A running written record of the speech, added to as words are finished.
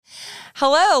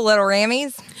Hello, little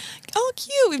Rammies. Oh,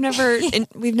 cute.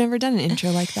 We've never done an intro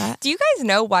like that. Do you guys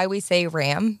know why we say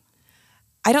ram?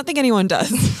 I don't think anyone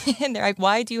does. And they're like,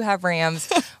 why do you have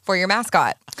rams for your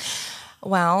mascot?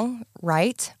 Well,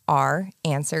 right, R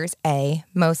answers A,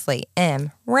 mostly M,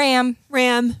 ram.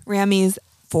 Rammies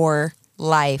for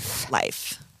Life.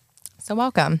 So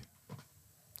welcome.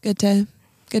 Good to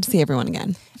see everyone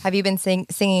again. Have you been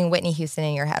singing Whitney Houston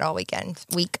in your head all week?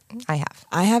 I have.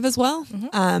 I have as well.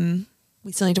 Mm-hmm.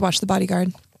 We still need to watch The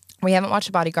Bodyguard. We haven't watched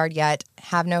The Bodyguard yet.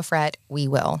 Have no fret. We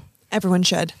will. Everyone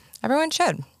should. I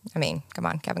mean, come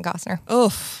on, Kevin Costner.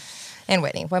 Oof. And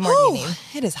Whitney. What more do you need?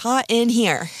 It is hot in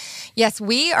here. Yes,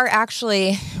 we are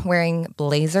actually wearing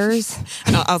blazers.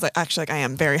 I was like, actually, I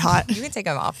am very hot. You can take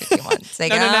them off if you want.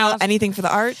 No. Anything for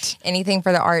the art. Anything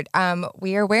for the art.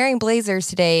 We are wearing blazers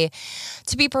today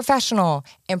to be professional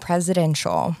and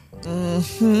presidential.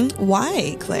 Mm-hmm.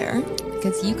 Why, Claire?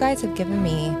 Because you guys have given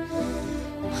me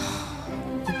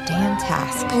the damn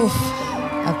task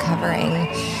of covering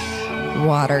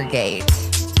Watergate.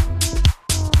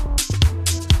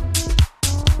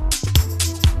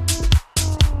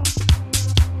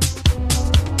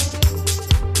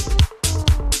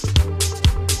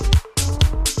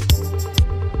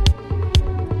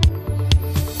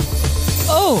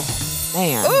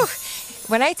 Man. Ooh.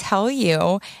 When I tell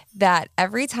you that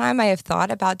every time I have thought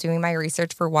about doing my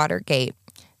research for Watergate,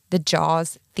 the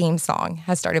Jaws theme song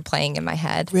has started playing in my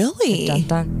head. Really? Dun,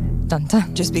 dun, dun,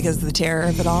 dun. Just because of the terror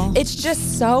of it all? It's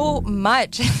just so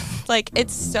much.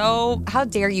 How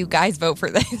dare you guys vote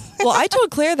for this? Well, I told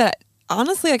Claire that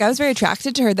honestly, I was very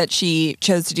attracted to her that she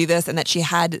chose to do this and that she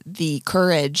had the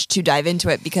courage to dive into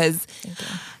it because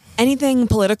anything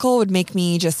political would make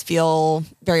me just feel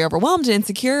very overwhelmed and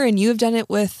insecure, and you have done it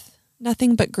with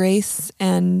nothing but grace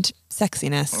and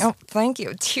sexiness. Oh, thank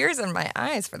you. Tears in my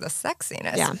eyes for the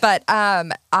sexiness. Yeah. But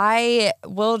I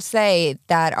will say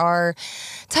that our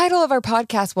title of our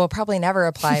podcast will probably never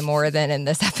apply more than in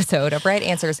this episode of Right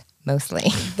Answers Mostly.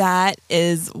 That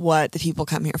is what the people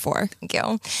come here for. Thank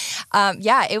you.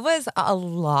 It was a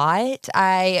lot.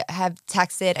 I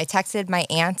texted my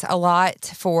aunt a lot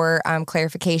for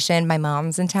clarification. My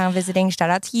mom's in town visiting. Shout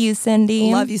out to you,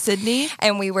 Cindy. Love you, Sydney.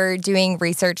 And we were doing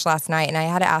research last night, and I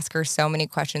had to ask her so many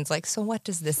questions like, so what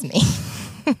does this mean?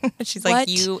 She's like,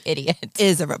 you idiot.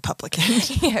 Is a Republican.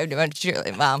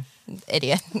 Well,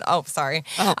 idiot. Oh, sorry.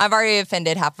 Oh. I've already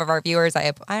offended half of our viewers.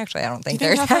 I don't think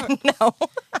there's no.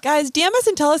 Guys, DM us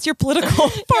and tell us your political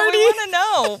party.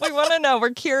 Yeah, we want to know.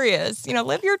 We're curious.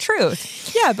 Live your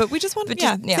truth. Yeah, but we just want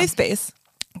safe space.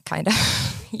 Kind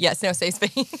of. Yes, no safe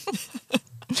space.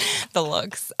 The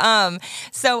looks.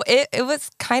 So it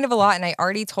was kind of a lot, and I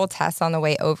already told Tess on the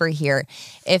way over here,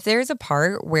 if there's a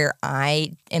part where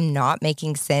I am not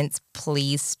making sense,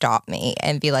 please stop me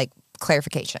and be like,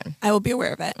 clarification. I will be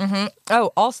aware of it. Mm-hmm.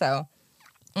 Oh, also,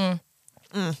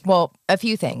 well, a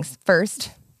few things.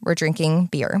 First, we're drinking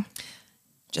beer.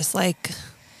 Just like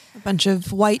a bunch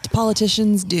of white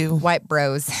politicians do. White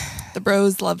bros. The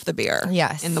bros love the beer.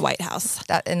 Yes. In the White House.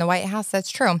 In the White House,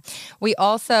 that's true. We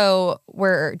also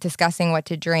were discussing what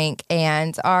to drink,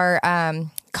 and our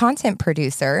content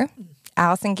producer,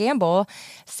 Allison Gamble,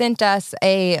 sent us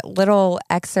a little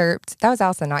excerpt. That was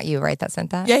Allison, not you, right? That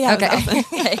sent that? Yeah. Okay.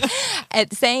 Okay.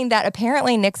 Saying that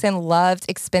apparently Nixon loved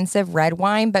expensive red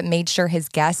wine, but made sure his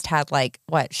guest had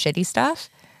shitty stuff?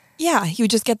 Yeah, he would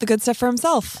just get the good stuff for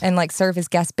himself. And serve his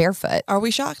guests barefoot. Are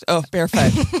we shocked? Oh,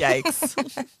 barefoot.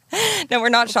 Yikes. No, we're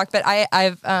not shocked, but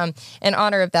I've in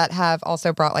honor of that, have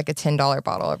also brought a $10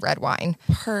 bottle of red wine.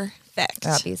 Perfect.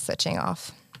 I'll be switching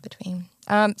off between.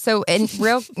 So, and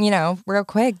real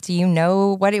quick, do you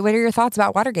know, what are your thoughts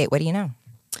about Watergate? What do you know?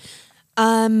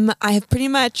 I have pretty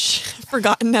much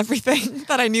forgotten everything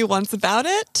that I knew once about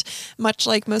it, much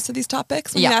like most of these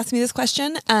topics when you ask me this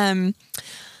question.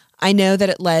 I know that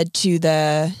it led to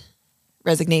the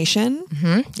resignation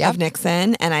of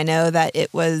Nixon, and I know that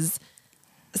it was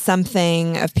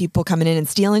something of people coming in and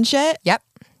stealing shit. Yep.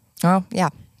 Oh, yeah.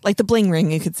 Like the bling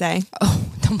ring, you could say. Oh,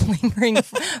 the bling ring.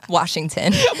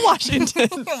 Washington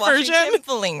version.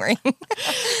 Bling ring.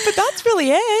 But that's really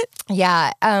it.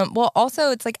 Yeah. Well, also,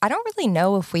 it's I don't really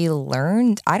know if we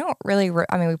learned. I don't really, we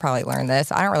probably learned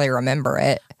this. I don't really remember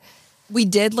it. We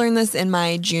did learn this in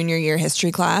my junior year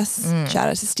history class. Shout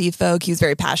out to Steve Folk. He was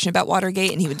very passionate about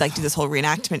Watergate, and he would do this whole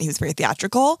reenactment. He was very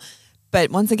theatrical. But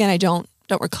once again, I don't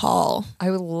recall. I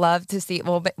would love to see.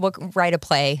 We'll write a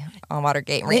play on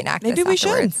Watergate and reenact Maybe this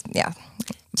afterwards. Should. Yeah.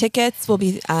 Tickets will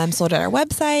be sold at our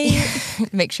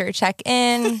website. Make sure to check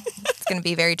in. It's going to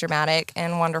be very dramatic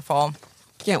and wonderful.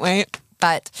 Can't wait.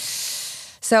 But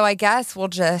so I guess we'll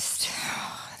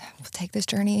take this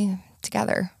journey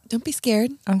together. Don't be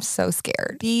scared. I'm so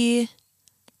scared. Be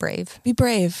brave. Be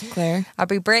brave, Claire. I'll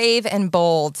be brave and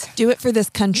bold. Do it for this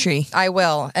country. I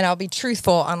will. And I'll be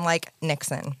truthful, unlike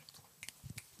Nixon.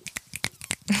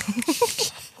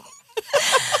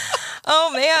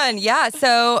 Oh, man. Yeah.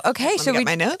 So, okay. So we get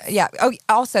my notes? Yeah. Oh,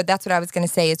 also, that's what I was going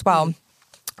to say as well.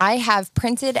 I have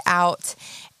printed out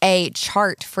a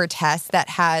chart for Tess that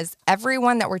has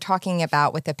everyone that we're talking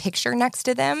about with a picture next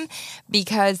to them,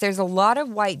 because there's a lot of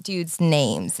white dudes'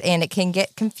 names and it can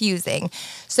get confusing.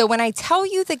 So when I tell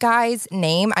you the guy's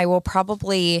name, I will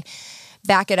probably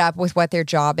back it up with what their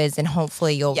job is, and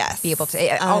hopefully you'll be able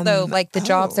to. Although, like, the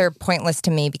jobs are pointless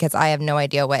to me because I have no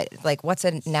idea what's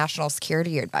a national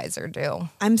security advisor do.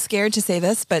 I'm scared to say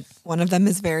this, but one of them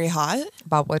is very hot.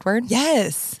 Bob Woodward?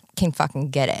 Yes. Can fucking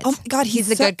get it. Oh my God,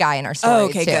 he's a good guy in our story. Oh,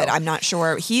 okay, too. good. I'm not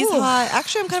sure. He's hot.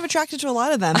 Actually, I'm kind of attracted to a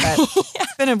lot of them, but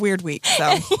it's been a weird week,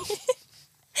 so.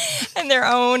 In their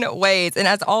own ways. And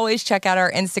as always, check out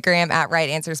our Instagram at Right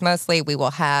Answers Mostly. We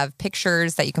will have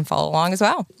pictures that you can follow along as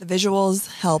well. The visuals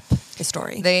help the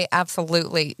story. They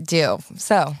absolutely do.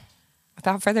 So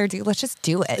without further ado, let's just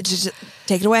do it. Just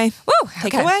take it away. Woo!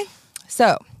 Take it away.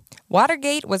 So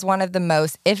Watergate was one of the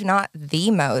most, if not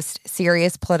the most,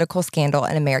 serious political scandal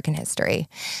in American history.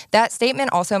 That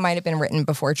statement also might have been written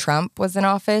before Trump was in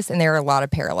office, and there are a lot of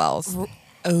parallels.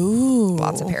 Oh,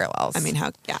 lots of parallels. I mean,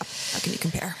 how can you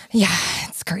compare? Yeah,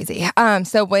 it's crazy.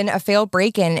 So when a failed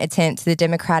break-in attempt to the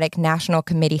Democratic National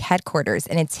Committee headquarters,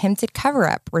 an attempted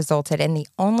cover-up resulted in the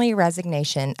only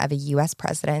resignation of a U.S.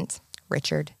 president,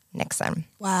 Richard Nixon.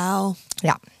 Wow.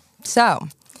 Yeah. So,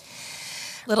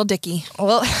 little Dickie.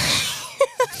 Well,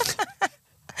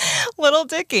 little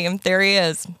Dickie. There he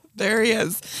is. There he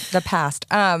is. The past.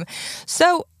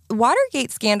 So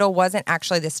Watergate scandal wasn't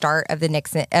actually the start of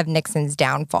Nixon's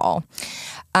downfall.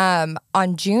 On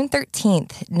June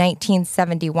 13th,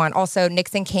 1971, also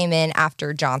Nixon came in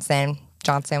after Johnson.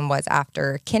 Johnson was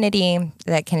after Kennedy,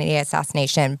 the Kennedy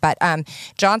assassination. But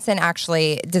Johnson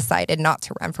actually decided not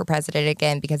to run for president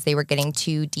again because they were getting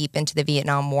too deep into the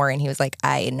Vietnam War. And he was like,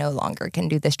 I no longer can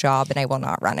do this job and I will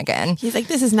not run again. He's like,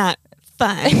 this is not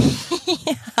fun.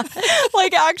 Yeah.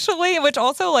 Like, actually, which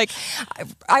also, like,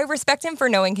 I respect him for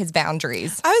knowing his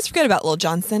boundaries. I always forget about Lil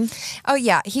Johnson. Oh,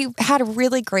 yeah. He had a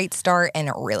really great start and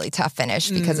a really tough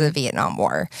finish because of the Vietnam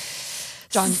War.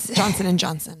 Johnson and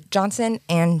Johnson. Johnson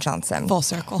and Johnson. Full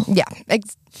circle. Yeah.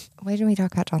 Why didn't we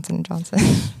talk about Johnson and Johnson?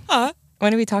 Huh?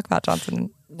 When did we talk about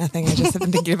Johnson? Nothing. I just have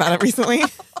been thinking about it recently.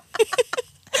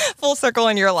 Full circle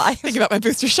in your life. Thinking about my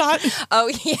booster shot.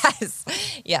 Oh, yes.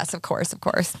 Yes, of course, of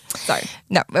course. Sorry.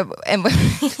 No, and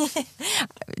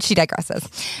she digresses.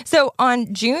 So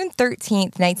on June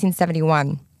 13th,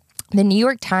 1971, the New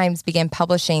York Times began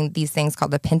publishing these things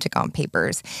called the Pentagon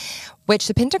Papers, which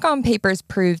the Pentagon Papers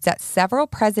proved that several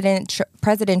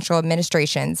presidential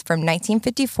administrations from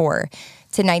 1954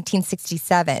 to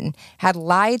 1967 had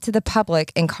lied to the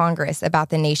public and Congress about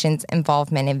the nation's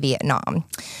involvement in Vietnam.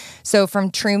 So from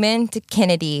Truman to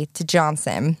Kennedy to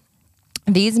Johnson,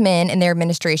 these men and their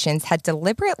administrations had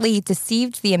deliberately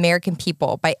deceived the American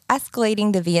people by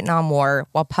escalating the Vietnam War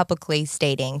while publicly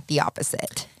stating the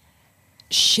opposite.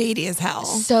 Shady as hell.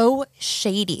 So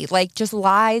shady. Like, just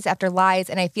lies after lies.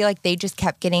 And I feel like they just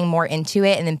kept getting more into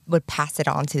it and then would pass it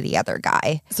on to the other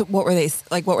guy. So what were they,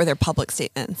 like, what were their public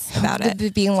statements about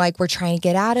it? Being like, we're trying to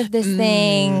get out of this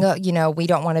thing. You know, we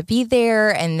don't want to be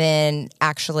there. And then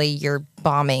actually you're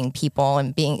bombing people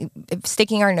and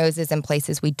sticking our noses in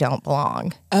places we don't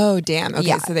belong. Oh, damn. Okay.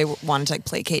 Yeah. So they wanted to, like,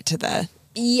 placate to the...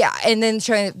 Yeah. And then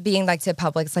being like to the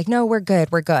public, it's like, no, we're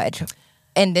good. We're good.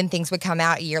 And then things would come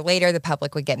out a year later. The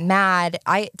public would get mad.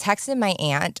 I texted my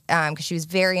aunt because she was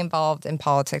very involved in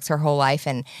politics her whole life.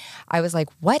 And I was like,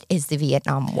 what is the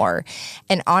Vietnam War?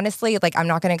 And honestly, like, I'm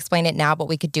not going to explain it now, but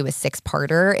we could do a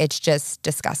 6-parter. It's just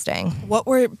disgusting. What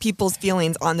were people's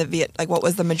feelings on the like, what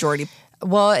was the majority?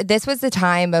 Well, this was the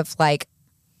time of, like,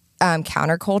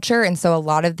 counterculture. And so a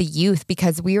lot of the youth,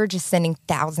 because we were just sending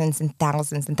thousands and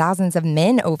thousands and thousands of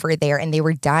men over there and they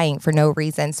were dying for no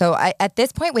reason. So at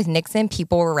this point with Nixon,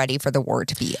 people were ready for the war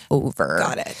to be over.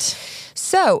 Got it.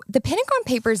 So the Pentagon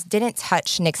Papers didn't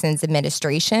touch Nixon's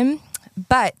administration,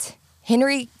 but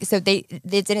they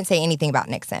didn't say anything about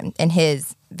Nixon and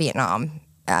his Vietnam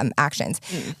actions.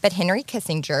 But Henry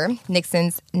Kissinger,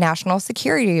 Nixon's national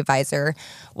security advisor,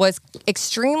 was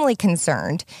extremely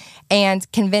concerned and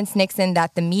convinced Nixon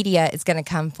that the media is going to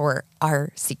come for our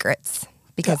secrets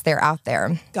because they're out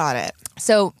there. Got it.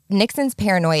 So Nixon's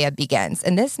paranoia begins.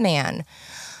 And this man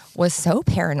was so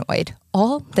paranoid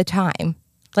all the time.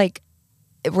 Like,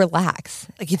 relax.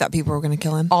 Like he thought people were going to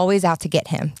kill him. Always out to get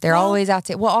him. They're always out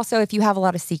to. Well, also, if you have a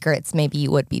lot of secrets, maybe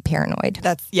you would be paranoid.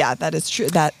 That is true.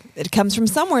 That it comes from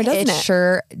somewhere, doesn't it? It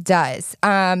sure does.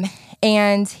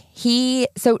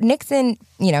 So Nixon,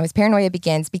 his paranoia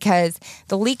begins because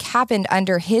the leak happened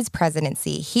under his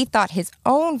presidency. He thought his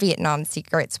own Vietnam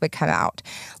secrets would come out,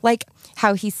 like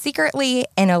how he secretly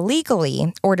and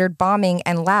illegally ordered bombing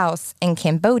in Laos and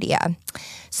Cambodia.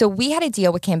 So we had a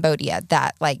deal with Cambodia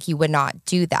that he would not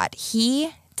do that.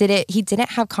 He didn't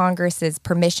have Congress's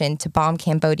permission to bomb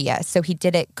Cambodia, so he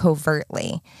did it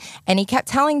covertly. And he kept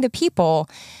telling the people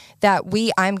that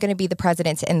I'm going to be the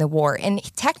president to end the war. And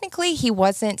technically, he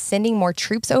wasn't sending more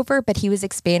troops over, but he was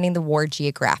expanding the war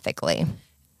geographically.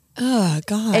 Oh,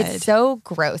 God. It's so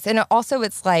gross. And also,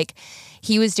 it's like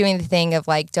he was doing the thing of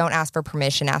don't ask for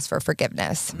permission, ask for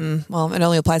forgiveness. Well, it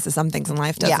only applies to some things in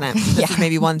life, doesn't it? This is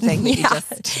maybe one thing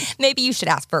that maybe you should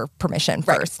ask for permission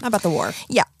first. How about the war?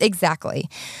 Yeah, exactly.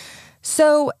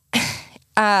 So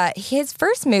his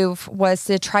first move was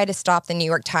to try to stop the New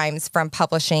York Times from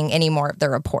publishing any more of the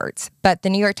reports. But the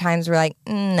New York Times were like,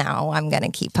 no, I'm going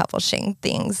to keep publishing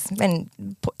things and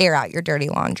air out your dirty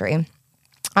laundry.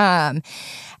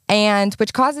 And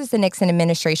which causes the Nixon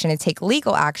administration to take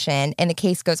legal action, and the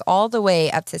case goes all the way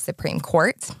up to Supreme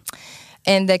Court.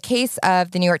 In the case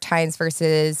of the New York Times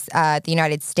versus the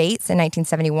United States in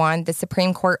 1971, the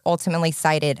Supreme Court ultimately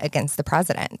sided against the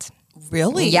president.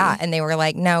 Really? Yeah, and they were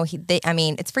like, no,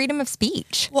 it's freedom of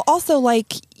speech. Well, also,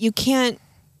 you can't.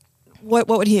 What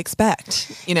would he expect?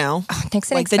 Nixon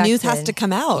expected, the news has to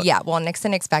come out. Yeah, well,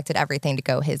 Nixon expected everything to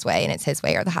go his way, and it's his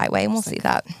way or the highway, and we'll see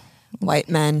that. White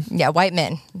men. Yeah, white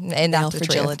men. And that's the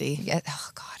fragility. Yeah. Oh,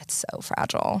 God, it's so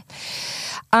fragile.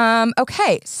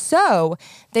 Okay, so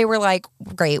they were like,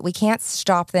 great, we can't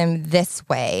stop them this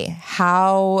way.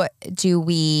 How do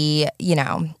we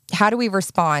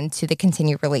respond to the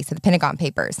continued release of the Pentagon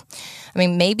Papers? I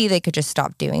mean, maybe they could just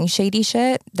stop doing shady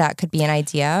shit. That could be an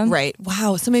idea. Right.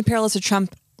 Wow, so many parallels to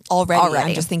Trump already.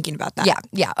 I'm just thinking about that.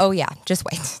 Yeah. Oh, yeah. Just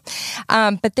wait.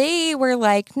 But they were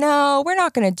like, no, we're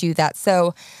not going to do that.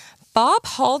 So Bob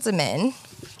Haldeman,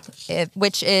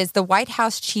 which is the White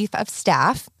House chief of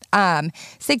staff,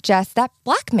 suggests that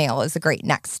blackmail is a great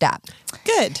next step.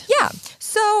 Good. Yeah.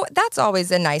 So that's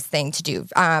always a nice thing to do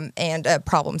and a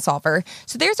problem solver.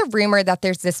 So there's a rumor that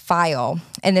there's this file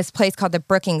in this place called the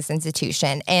Brookings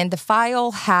Institution, and the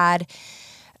file had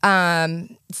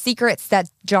secrets that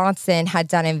Johnson had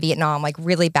done in Vietnam,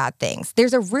 really bad things.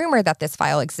 There's a rumor that this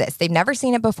file exists. They've never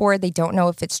seen it before. They don't know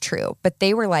if it's true. But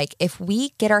they were like, if we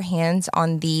get our hands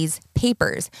on these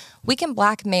papers, we can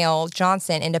blackmail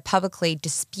Johnson into publicly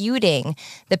disputing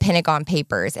the Pentagon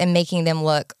Papers and making them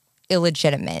look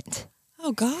illegitimate.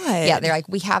 Oh, God. Yeah, they're like,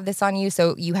 we have this on you,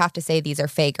 so you have to say these are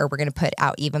fake or we're going to put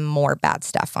out even more bad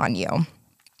stuff on you.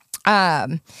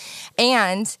 And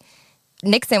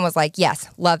Nixon was like, yes,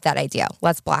 love that idea.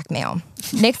 Let's blackmail.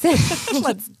 Nixon.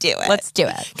 Let's do it. Let's do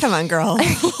it. Come on, girl.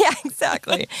 Yeah,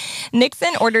 exactly.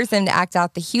 Nixon orders him to act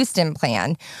out the Houston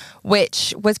Plan,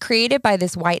 which was created by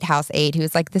this White House aide who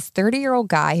was this 30-year-old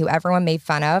guy who everyone made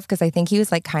fun of because I think he was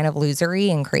kind of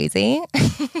losery and crazy.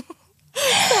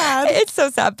 Sad. It's so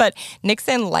sad. But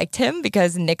Nixon liked him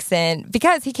because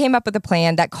he came up with a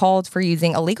plan that called for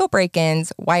using illegal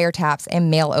break-ins, wiretaps, and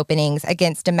mail openings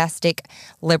against domestic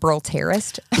liberal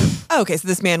terrorists. Okay, so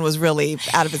this man was really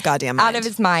out of his goddamn mind. Out of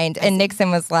his mind. And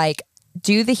Nixon was like,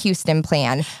 do the Houston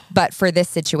Plan, but for this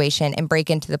situation, and break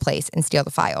into the place and steal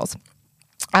the files.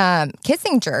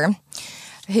 Kissinger,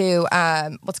 who,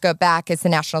 let's go back, as the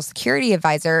National Security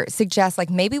Advisor, suggests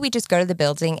maybe we just go to the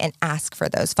building and ask for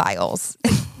those files.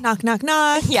 Knock, knock,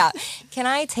 knock. Yeah. Can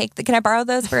I borrow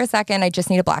those for a second? I just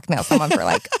need to blackmail someone for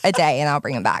a day and I'll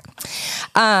bring them back.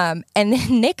 And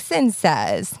then Nixon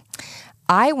says,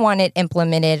 I want it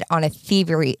implemented on a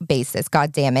thievery basis.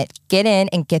 God damn it. Get in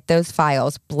and get those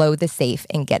files, blow the safe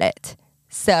and get it.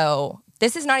 So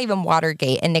this is not even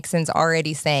Watergate, and Nixon's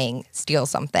already saying steal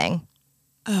something.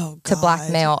 Oh, God. To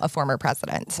blackmail a former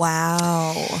president.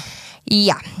 Wow.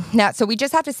 Yeah. Now, so we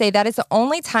just have to say that is the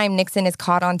only time Nixon is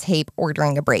caught on tape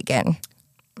ordering a break-in.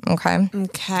 Okay?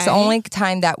 Okay. It's the only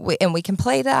time that we can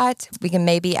play that. We can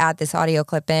maybe add this audio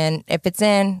clip in. If it's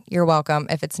in, you're welcome.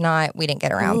 If it's not, we didn't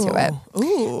get around to it.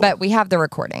 Ooh. But we have the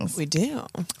recordings. We do.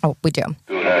 Oh, we do.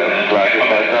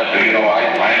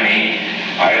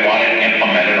 I want it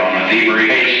implemented on a thievery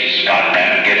basis.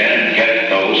 Goddamn, get in and get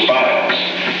those files.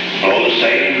 Blow the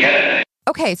safe and get it.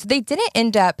 Okay, so they didn't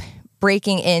end up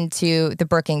breaking into the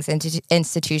Brookings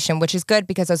Institution, which is good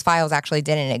because those files actually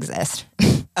didn't exist.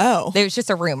 Oh. It was just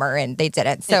a rumor and they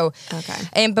didn't. So, okay.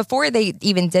 And before they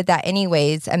even did that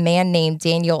anyways, a man named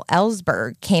Daniel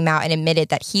Ellsberg came out and admitted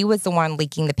that he was the one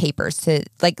leaking the papers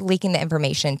leaking the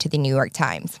information to the New York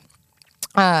Times.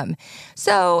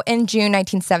 So in June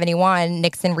 1971,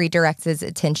 Nixon redirects his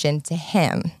attention to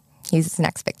him. He's his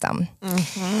next victim.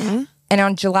 Mm-hmm. And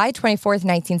on July 24th,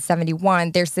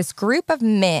 1971, there's this group of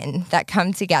men that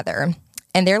come together,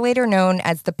 and they're later known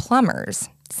as the Plumbers,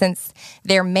 since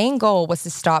their main goal was to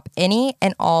stop any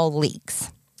and all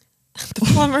leaks. The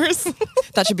Plumbers.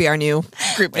 That should be our new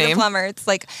group name. The Plumber. It's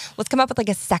like, let's come up with like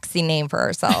a sexy name for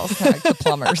ourselves. Like the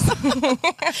Plumbers.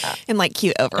 And like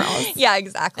cute overalls. Yeah,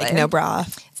 exactly. Like no bra.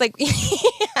 It's like,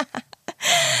 yeah,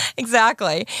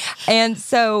 exactly. And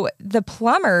so the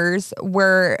Plumbers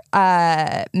were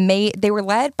they were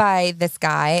led by this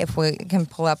guy, if we can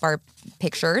pull up our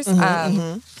pictures,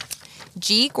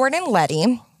 G. Gordon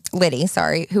Liddy,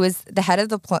 who was the head of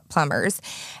the Plumbers,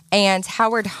 and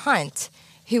Howard Hunt,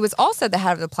 who was also the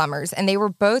head of the Plumbers, and they were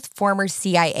both former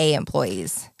CIA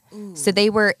employees. Ooh. So they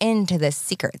were into this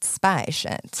secret spy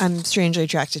shit. I'm strangely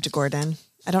attracted to Gordon.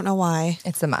 I don't know why.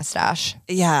 It's the mustache.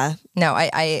 Yeah. No,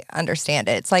 I understand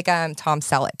it. It's like Tom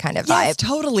Selleck kind of vibe. Yes,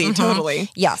 totally, totally.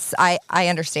 Yes, I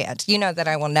understand. You know that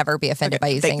I will never be offended by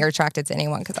you saying you're attracted to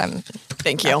anyone because I'm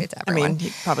Thank you. I mean,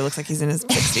 he probably looks like he's in his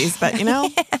 60s, but you know.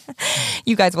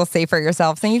 You guys will say for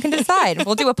yourselves and you can decide.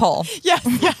 We'll do a poll. Yes.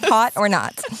 Hot or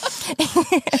not.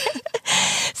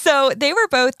 So they were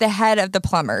both the head of the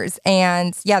Plumbers.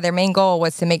 And yeah, their main goal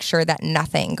was to make sure that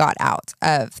nothing got out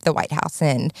of the White House.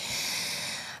 And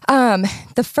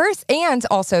and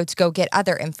also to go get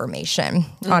other information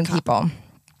on people.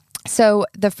 So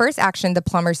the first action the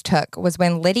Plumbers took was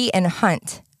when Liddy and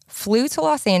Hunt flew to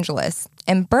Los Angeles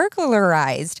and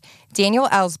burglarized Daniel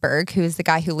Ellsberg, who's the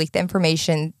guy who leaked the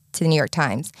information to the New York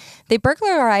Times. They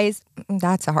burglarized,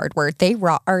 that's a hard word, they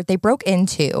broke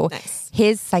into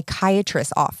his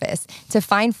psychiatrist's office to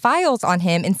find files on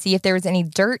him and see if there was any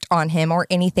dirt on him or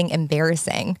anything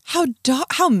embarrassing. How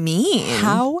mean.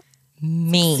 How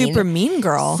mean. Super mean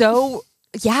girl. So,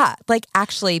 yeah, like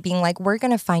actually being like, we're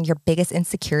going to find your biggest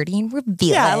insecurity and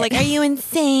reveal it. Yeah, like, are you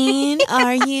insane?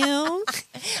 Are you?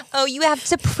 Oh, you have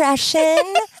depression?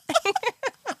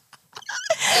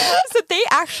 So they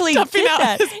actually Dumping out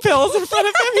that. his pills in front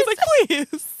of him. He's like,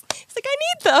 please. He's like, I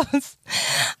need those.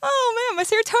 Oh, man, my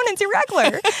serotonin's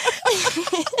irregular.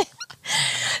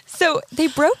 So they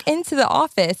broke into the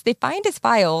office, they find his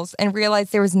files and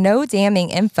realize there was no damning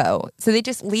info. So they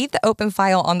just leave the open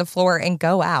file on the floor and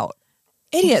go out.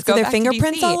 Idiots. So their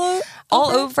fingerprints all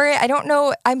over it. I don't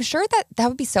know. I'm sure that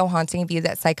would be so haunting if you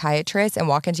that psychiatrist and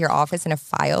walk into your office and a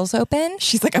file's open.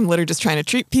 She's like, I'm literally just trying to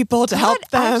treat people to help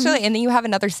them. Actually, and then you have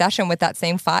another session with that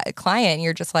same client and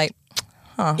you're just like,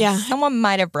 yeah, someone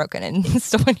might have broken in and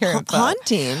stolen your info.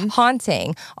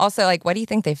 Haunting. Also, like, what do you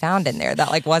think they found in there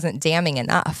that like wasn't damning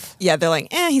enough? Yeah, they're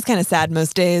like, he's kind of sad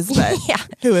most days, but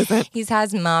who isn't? He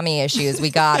has mommy issues.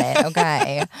 We got it.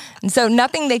 Okay. And so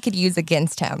nothing they could use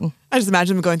against him. I just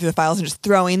imagine them going through the files and just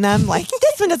throwing them like,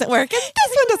 this one doesn't work, and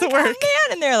this one doesn't work. Oh,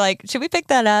 man. And they're like, should we pick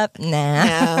that up?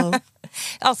 Nah. No.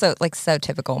 Also, like, so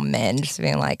typical men just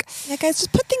being like, yeah, guys,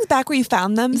 just put things back where you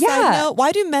found them. Yeah. Side note,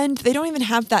 why do men, they don't even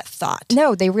have that thought?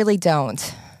 No, they really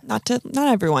don't. Not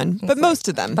everyone, but most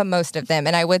of them. But most of them.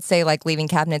 And I would say like leaving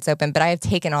cabinets open, but I have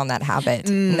taken on that habit.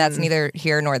 And that's neither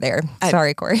here nor there.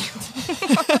 Sorry, Corey.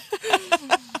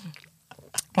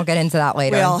 We'll get into that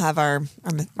later. We all have our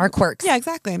quirks. Yeah,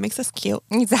 exactly. It makes us cute.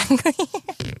 Exactly.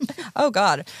 Oh,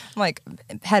 God. I'm like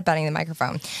headbutting the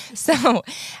microphone. So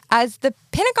as the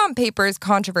Pentagon Papers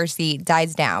controversy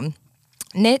dies down,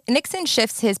 Nixon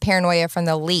shifts his paranoia from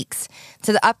the leaks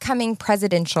to the upcoming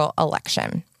presidential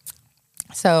election.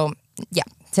 So, yeah.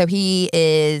 So he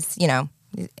is,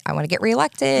 I want to get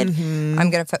reelected. Mm-hmm. I'm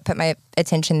going to put my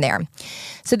attention there.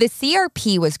 So the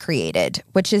CRP was created,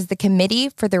 which is the Committee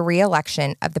for the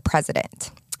Reelection of the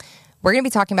President. We're going to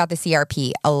be talking about the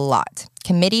CRP a lot.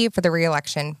 Committee for the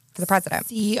Reelection for the President.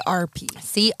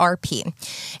 CRP.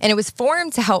 And it was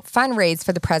formed to help fundraise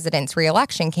for the president's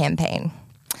reelection campaign.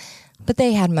 But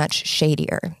they had much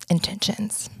shadier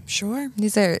intentions. Sure.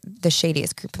 These are the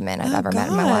shadiest group of men I've ever met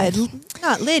in my life.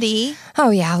 Not Liddy. Oh,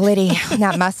 yeah, Liddy.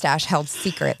 That mustache held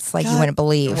secrets like you wouldn't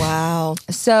believe. Wow.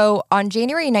 So on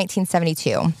January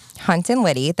 1972, Hunt and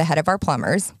Liddy, the head of our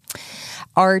Plumbers,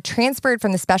 are transferred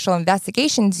from the Special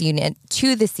Investigations Unit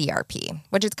to the CRP,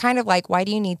 which is kind of like, why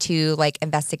do you need two like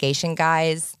investigation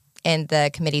guys in the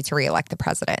committee to reelect the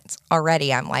president?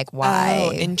 Already, I'm like, why?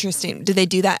 Oh, interesting. Did they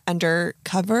do that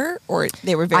undercover, or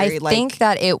they were very I think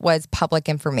that it was public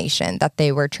information that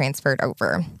they were transferred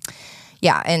over.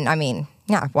 Yeah, and I mean,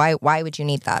 yeah, why would you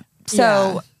need that?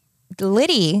 So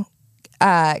Liddy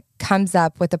comes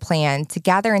up with a plan to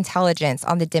gather intelligence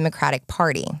on the Democratic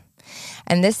Party.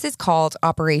 And this is called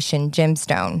Operation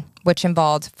Gemstone, which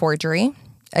involved forgery.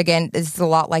 Again, this is a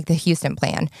lot like the Houston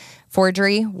plan.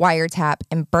 Forgery, wiretap,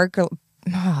 and burglary.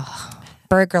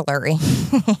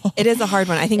 It is a hard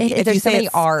one. I think if you say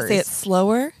it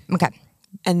slower. Okay.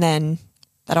 And then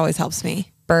that always helps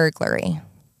me. Burglary.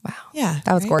 Wow. Yeah.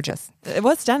 That was gorgeous. It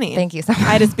was stunning. Thank you so much.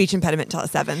 I had a speech impediment until I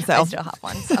was 7, so I still have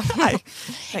one. So. That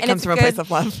comes from a place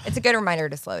of love. It's a good reminder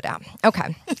to slow down.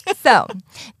 Okay. So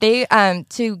they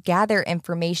to gather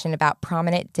information about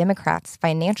prominent Democrats'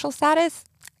 financial status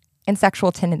and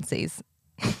sexual tendencies.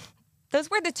 Those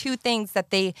were the two things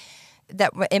that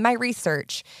in my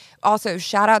research. Also,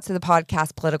 shout out to the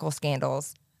podcast Political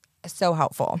Scandals. So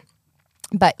helpful.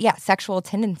 But yeah, sexual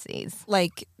tendencies.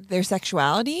 Like their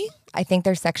sexuality? I think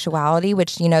their sexuality,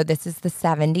 which, this is the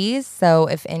 70s. So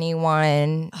if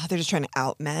anyone... Oh, they're just trying to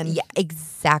out men. Yeah,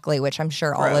 exactly. Which I'm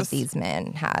sure Gross. All of these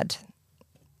men had,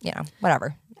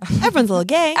 whatever. Everyone's a little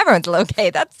gay. Everyone's a little gay.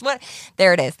 That's what...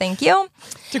 There it is. Thank you.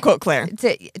 To quote Claire.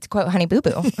 To quote Honey Boo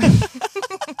Boo.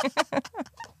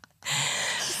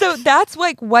 So that's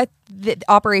like what the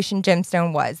Operation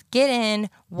Gemstone was. Get in,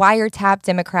 wiretap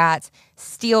Democrats,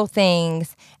 steal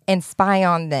things, and spy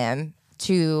on them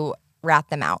to rat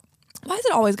them out. Why does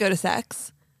it always go to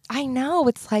sex? I know.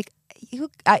 It's like,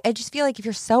 I just feel like if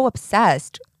you're so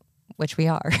obsessed, which we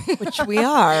are. What's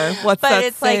that But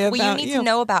it's say like, you need to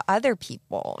know about other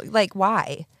people. Like,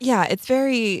 why? Yeah, it's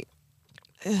very...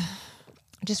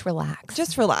 Just relax.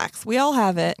 Just relax. We all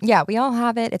have it. Yeah, we all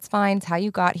have it. It's fine. It's how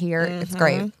you got here. Mm-hmm. It's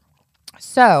great.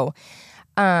 So,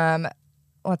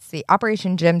 let's see.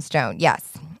 Operation Gemstone.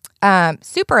 Yes.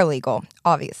 Super illegal,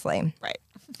 obviously. Right.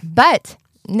 But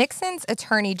Nixon's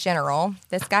attorney general,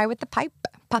 this guy with the pipe,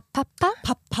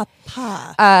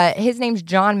 his name's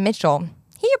John Mitchell.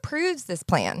 He approves this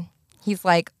plan. He's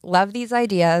like, love these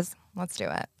ideas. Let's do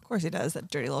it. Of course he does, that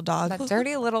dirty little dog. That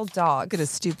dirty little dog. Look at his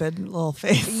stupid little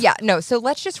face. Yeah, no. So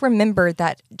let's just remember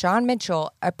that John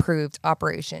Mitchell approved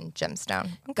Operation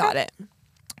Gemstone. Okay. Got it.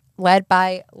 Led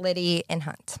by Liddy and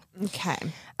Hunt.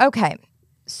 Okay.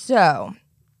 So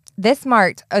this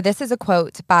is a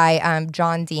quote by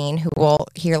John Dean, who we'll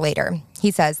hear later.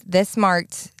 He says, this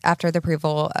marked, after the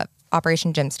approval of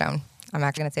Operation Gemstone, I'm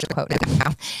actually going to say the quote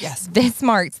now. Yes. This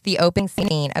marks the opening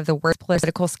scene of the worst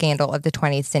political scandal of the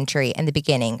 20th century and the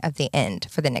beginning of the end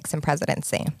for the Nixon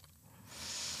presidency.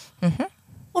 Mm-hmm.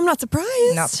 Well, I'm not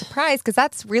surprised. Not surprised, because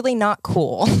that's really not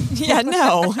cool. Yeah,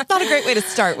 no. It's not a great way to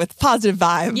start with positive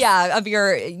vibes. Yeah, of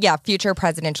your future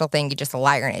presidential thing. You're just a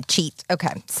liar and a cheat.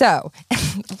 Okay, so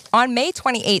on May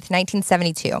 28th,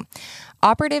 1972,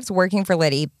 operatives working for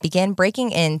Liddy began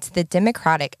breaking into the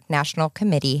Democratic National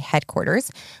Committee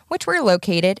headquarters, which were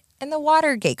located in the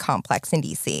Watergate complex in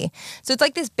D.C. So it's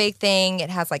like this big thing. It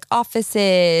has like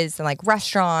offices and like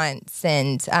restaurants,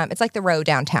 and it's like the Row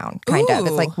downtown, kind of.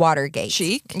 It's like Watergate.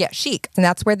 Chic? Yeah, chic. And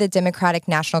that's where the Democratic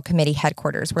National Committee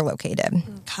headquarters were located.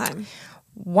 Okay.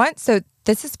 So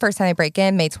this is the first time they break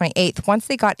in, May 28th. Once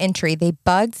they got entry, they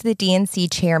bugged the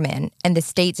DNC chairman and the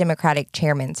state Democratic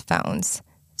chairman's phones.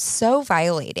 So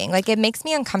violating. Like, it makes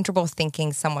me uncomfortable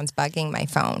thinking someone's bugging my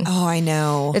phone. Oh, I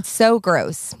know. It's so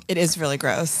gross. It is really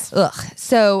gross. Ugh.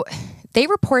 So they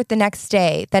report the next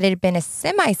day that it had been a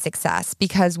semi-success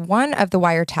because one of the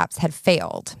wiretaps had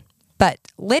failed. But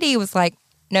Liddy was like,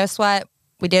 no sweat.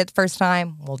 We did it the first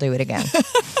time. We'll do it again.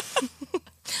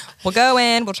 We'll go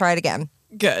in. We'll try it again.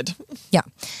 Good. Yeah.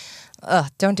 Ugh,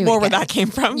 don't do it More again. where that came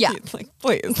from. Yeah. Like,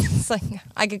 please. It's like,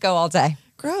 I could go all day.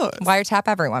 Gross. Wiretap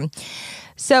everyone.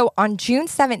 So on June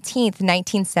 17th,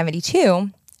 1972,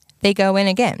 they go in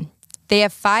again. They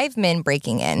have 5 men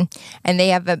breaking in, and they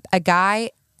have a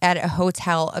guy at a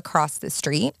hotel across the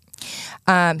street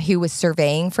who was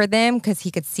surveying for them because he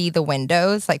could see the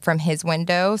windows, like from his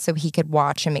window, so he could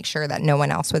watch and make sure that no one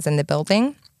else was in the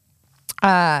building.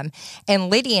 And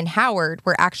Liddy and Howard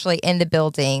were actually in the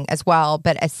building as well,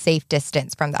 but a safe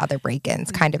distance from the other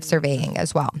break-ins, kind of surveying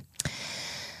as well.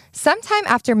 Sometime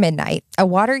after midnight, a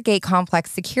Watergate complex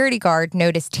security guard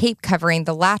noticed tape covering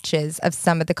the latches of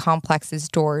some of the complex's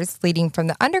doors, leading from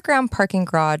the underground parking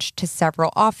garage to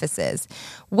several offices,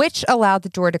 which allowed the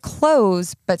door to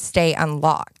close but stay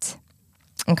unlocked.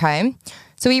 Okay?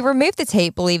 So he removed the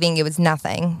tape, believing it was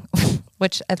nothing,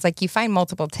 which it's like you find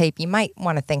multiple tape, you might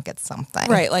want to think it's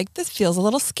something. Right, like this feels a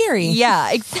little scary.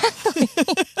 Yeah, exactly.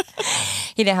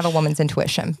 He didn't have a woman's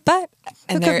intuition, but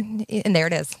and there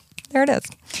it is. There it is.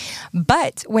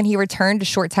 But when he returned a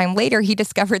short time later, he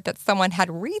discovered that someone had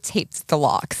retaped the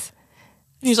locks.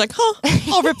 And he's like,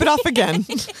 I'll rip it off again.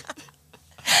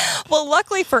 Well,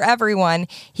 luckily for everyone,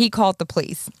 he called the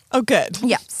police. Oh, good.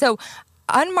 Yeah. So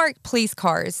unmarked police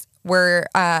cars were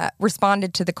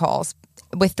responded to the calls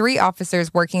with 3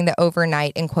 officers working the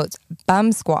overnight, in quotes,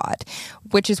 bum squad,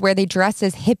 which is where they dress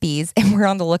as hippies and were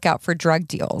on the lookout for drug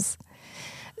deals.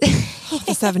 The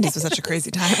 70s was such a crazy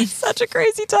time. Such a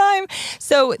crazy time.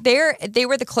 So they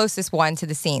were the closest one to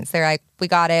the scenes. They're like, we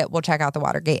got it. We'll check out the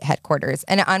Watergate headquarters.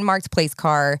 And an unmarked police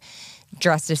car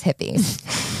dressed as hippies.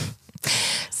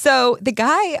 So the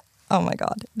guy, oh my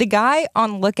God, the guy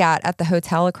on lookout at the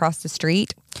hotel across the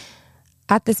street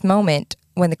at this moment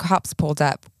when the cops pulled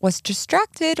up was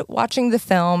distracted watching the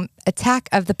film Attack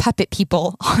of the Puppet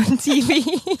People on TV.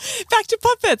 Back to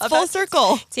puppets, full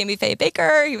circle. Tammy Faye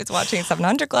Baker, he was watching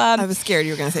 700 Club. I was scared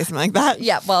you were going to say something like that.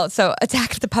 Yeah, well, so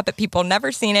Attack of the Puppet People,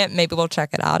 never seen it. Maybe we'll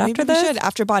check it out after this. Maybe we should,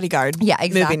 after Bodyguard. Yeah,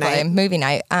 exactly. Movie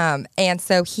night. And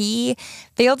so he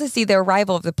failed to see the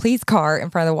arrival of the police car in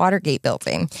front of the Watergate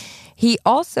building. He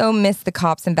also missed the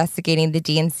cops investigating the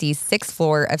DNC's sixth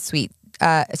floor suite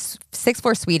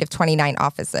of 29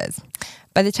 offices.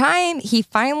 By the time he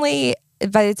finally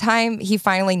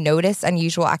noticed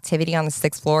unusual activity on the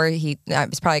 6th floor, it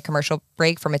was probably a commercial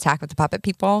break from Attack with the Puppet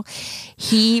People.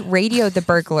 He radioed the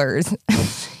burglars.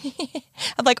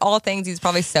 Of like all things, he's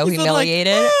probably so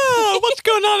humiliated. Like, oh, what's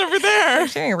going on over there?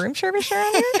 Sharing a room service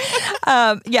around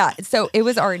here. Yeah, so it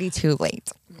was already too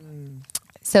late.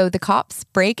 So the cops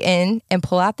break in and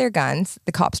pull out their guns.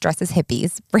 The cops dressed as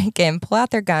hippies, break in, pull out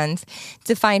their guns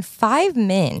to find 5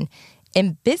 men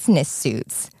in business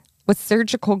suits with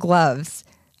surgical gloves.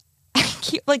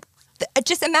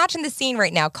 Just imagine the scene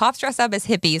right now. Cops dress up as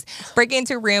hippies, break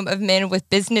into a room of men with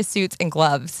business suits and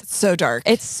gloves. It's so dark.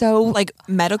 It's so... Like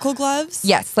medical gloves?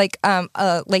 Yes, like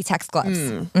latex gloves.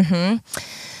 Mm-hmm.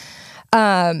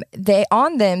 They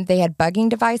had bugging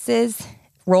devices,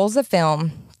 rolls of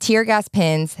film, tear gas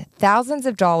pins, thousands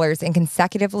of dollars in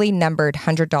consecutively numbered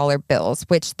 $100 bills,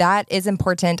 which that is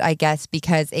important, I guess,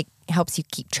 because it helps you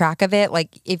keep track of it.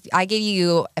 Like if I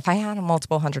had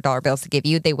multiple $100 bills to give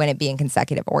you, they wouldn't be in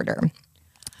consecutive order.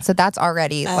 So that's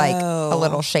already like a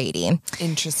little shady.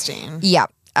 Interesting. Yeah.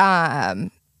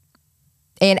 And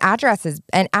address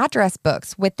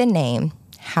books with the name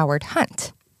Howard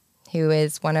Hunt, who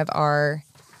is one of our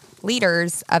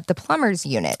leaders of the plumbers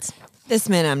unit. This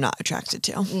man I'm not attracted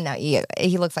to. No,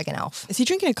 he looks like an elf. Is he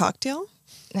drinking a cocktail?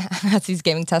 As he's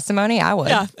giving testimony, I would.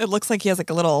 Yeah, it looks like he has like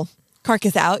a little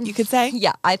carcass out, you could say.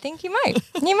 Yeah, I think he might.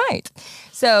 He might.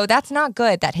 So that's not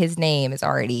good that his name is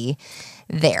already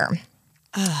there.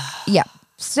 Yeah.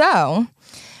 So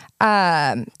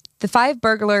the 5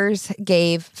 burglars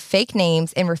gave fake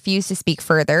names and refused to speak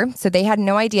further. So they had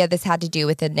no idea this had to do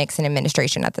with the Nixon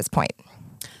administration at this point.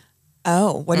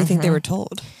 Oh, what do you think they were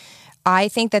told? I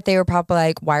think that they were probably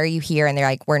like, why are you here? And they're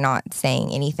like, we're not saying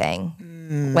anything.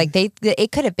 Like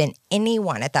it could have been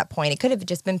anyone at that point. It could have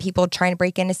just been people trying to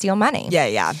break in to steal money.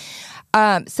 Yeah.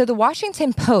 So the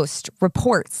Washington Post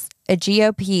reports a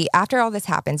GOP, after all this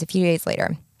happens, a few days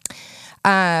later,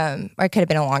 or it could have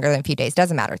been longer than a few days,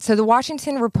 doesn't matter. So the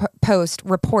Washington Post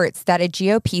reports that a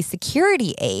GOP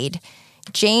security aide,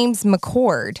 James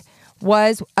McCord,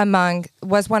 was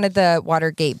one of the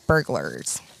Watergate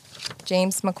burglars.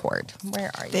 James McCord.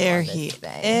 Where are you? There he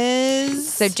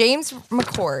is. So James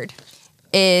McCord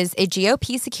is a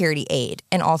GOP security aide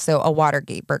and also a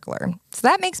Watergate burglar. So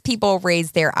that makes people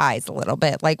raise their eyes a little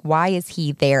bit. Like, why is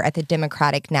he there at the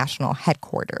Democratic National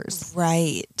Headquarters?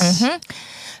 Right. Mm-hmm.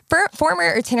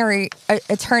 Former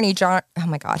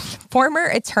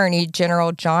Attorney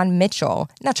General John Mitchell.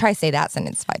 Now try to say that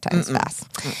sentence 5 times fast.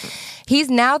 He's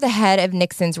now the head of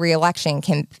Nixon's re-election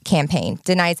campaign,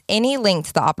 denies any link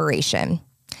to the operation.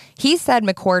 He said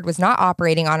McCord was not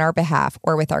operating on our behalf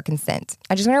or with our consent.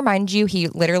 I just want to remind you, he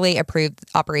literally approved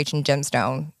Operation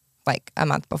Gemstone like a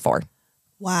month before.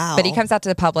 Wow. But he comes out to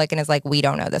the public and is like, we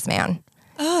don't know this man.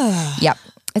 Yep.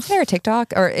 Isn't there a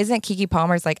TikTok? Or isn't Keke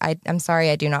Palmer's like, I'm sorry,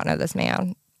 I do not know this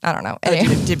man. I don't know.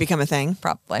 Anyway. Did it become a thing?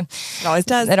 Probably. It always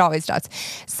does. It always does.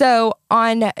 So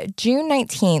on June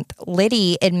 19th,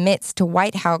 Liddy admits to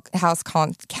White House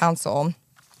counsel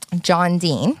John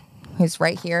Dean, who's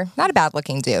right here. Not a bad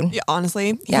looking dude. Yeah,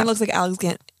 honestly. He kind of looks like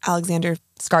Alexander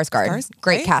Skarsgård.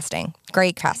 Great casting.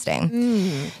 Great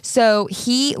casting. So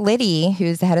Liddy,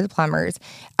 who's the head of the plumbers,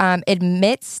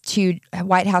 admits to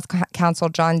White House counsel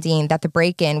John Dean that the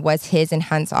break-in was his and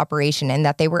Hunt's operation and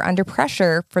that they were under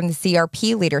pressure from the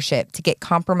CRP leadership to get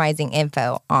compromising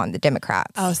info on the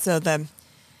Democrats. Oh, so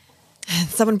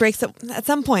someone breaks it at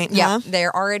some point, Yeah, huh?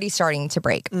 they're already starting to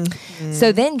break.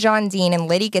 So then John Dean and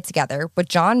Liddy get together with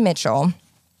John Mitchell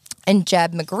and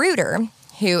Jeb Magruder,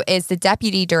 who is the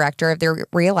deputy director of the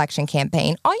re-election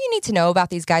campaign. All you need to know about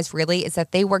these guys really is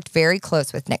that they worked very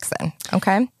close with Nixon.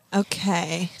 Okay.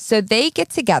 Okay. So they get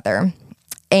together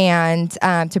and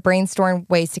to brainstorm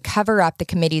ways to cover up the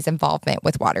committee's involvement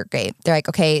with Watergate. They're like,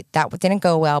 okay, that didn't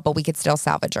go well, but we could still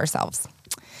salvage ourselves.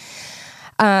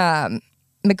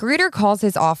 Magruder calls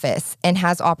his office and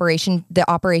has the Operation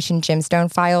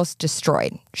Gemstone files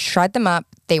destroyed. Shred them up.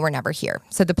 They were never here.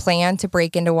 So the plan to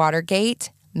break into Watergate,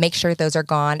 make sure those are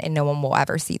gone and no one will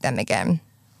ever see them again.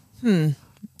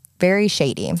 Very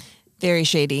shady. Very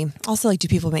shady. Also, like, do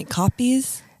people make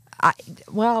copies?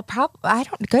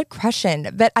 Good question.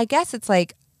 But I guess it's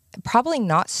like probably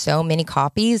not so many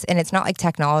copies, and it's not like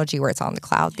technology where it's on the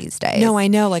cloud these days. No, I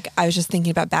know. Like, I was just thinking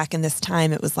about back in this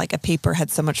time, it was like a paper had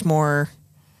so much more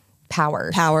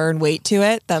power and weight to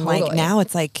it than totally. Like now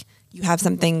it's like you have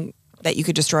something that you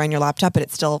could destroy on your laptop, but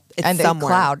it's somewhere. The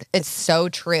cloud. It's so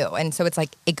true. And so it's like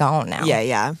it gone now.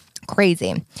 Yeah.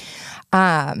 Crazy.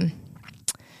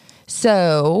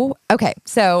 So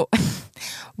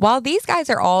while these guys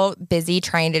are all busy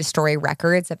trying to destroy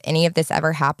records of any of this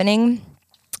ever happening,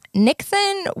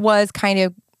 Nixon was kind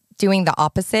of doing the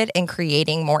opposite and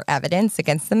creating more evidence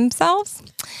against themselves.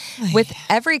 With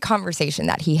every conversation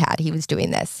that he had, he was doing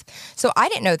this. So I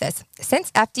didn't know this. Since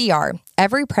FDR,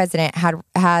 every president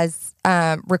has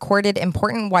recorded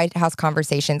important White House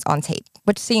conversations on tape,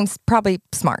 which seems probably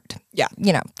smart. Yeah.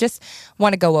 Just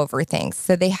want to go over things.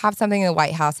 So they have something in the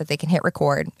White House that they can hit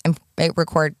record and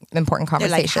record important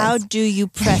conversations. They're like, how do you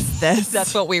press this?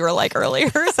 That's what we were like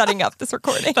earlier, setting up this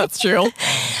recording. That's true.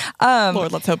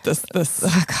 Lord, let's hope this.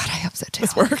 Oh God, I hope so too.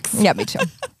 This works. Yeah, me too.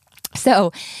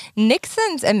 So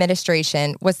Nixon's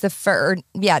administration was the first,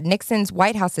 Nixon's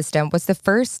White House system was the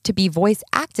first to be voice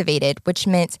activated, which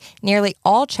meant nearly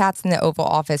all chats in the Oval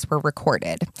Office were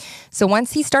recorded. So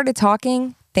once he started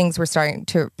talking, things were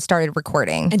started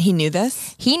recording. And he knew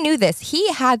this? He knew this.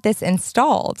 He had this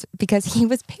installed because he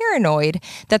was paranoid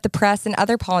that the press and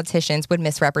other politicians would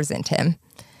misrepresent him.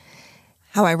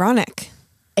 How ironic.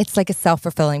 It's like a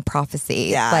self-fulfilling prophecy.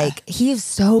 Yeah. Like, he is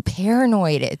so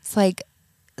paranoid. It's like,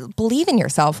 believe in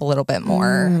yourself a little bit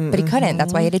more. But he couldn't.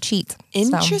 That's why he had to cheat.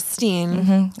 Interesting.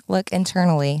 So, look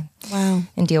internally. Wow.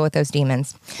 And deal with those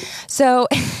demons. So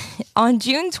on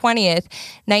June 20th,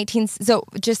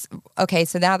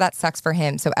 so now that sucks for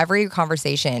him. So every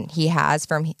conversation he has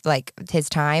from like his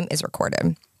time is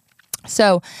recorded.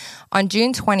 So on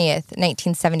June 20th,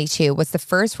 1972 was the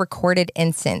first recorded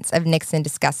instance of Nixon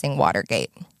discussing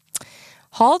Watergate.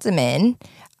 Haldeman,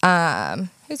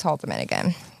 who's Haldeman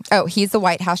again? Oh, he's the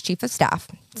White House chief of staff.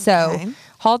 So Okay.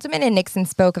 Haldeman and Nixon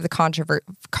spoke of the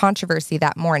controversy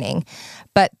that morning,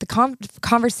 but the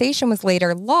conversation was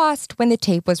later lost when the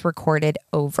tape was recorded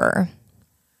over.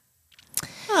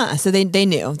 So they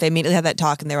knew. They immediately had that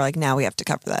talk and they were like, now we have to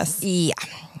cover this. Yeah.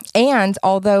 And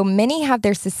although many have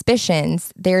their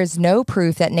suspicions, there is no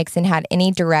proof that Nixon had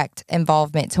any direct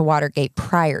involvement to Watergate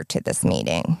prior to this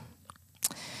meeting.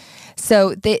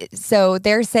 So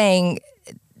they're saying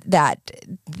that,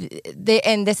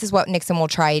 and this is what Nixon will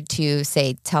try to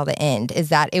say till the end, is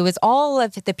that it was all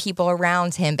of the people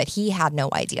around him, but he had no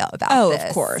idea about this.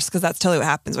 Of course, because that's totally what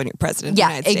happens when you're president of the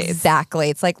United States. Exactly.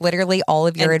 It's like literally all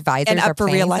of your advisors and are up for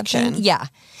planning re-election. something. Yeah.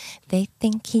 They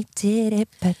think he did it,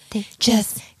 but they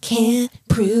just can't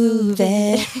prove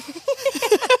it.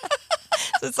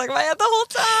 So it's like my head the whole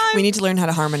time. We need to learn how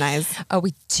to harmonize. Oh,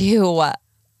 we do.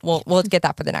 We'll get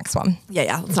that for the next one.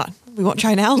 Yeah. Let's not. We won't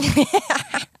try now.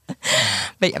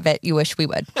 But I bet you wish we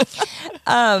would.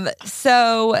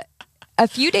 So a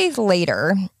few days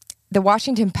later, the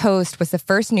Washington Post was the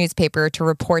first newspaper to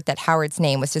report that Howard's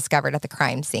name was discovered at the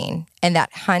crime scene and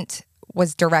that Hunt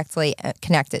was directly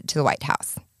connected to the White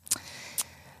House.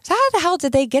 So how the hell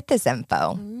did they get this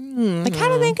info? Like, how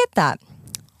did they get that?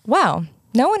 Well,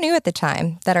 no one knew at the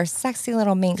time that our sexy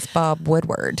little minx Bob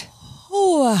Woodward.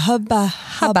 Oh, hubba.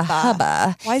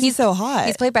 Why is he so hot?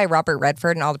 He's played by Robert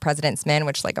Redford in All the President's Men,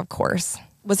 which, like, of course.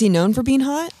 Was he known for being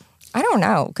hot? I don't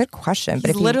know. Good question. But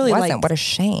if he literally wasn't, like, what a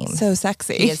shame. So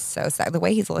sexy. He is so sexy. The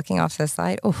way he's looking off to the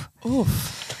side. Oof.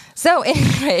 Oof. So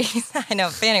anyways, I know,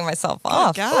 fanning myself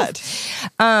off. Oh,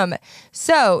 God.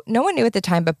 So no one knew at the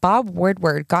time, but Bob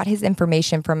Woodward got his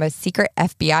information from a secret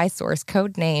FBI source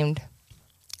codenamed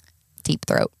Deep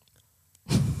Throat.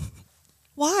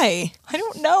 Why? I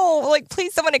don't know. Like,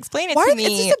 please, someone explain it to me.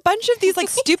 It's just a bunch of these like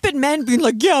stupid men being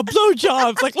like, yeah,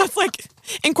 blowjobs. Like, let's like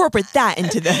incorporate that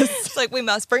into this. It's like, we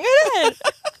must bring it in.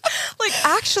 Like,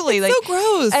 actually, it's like, so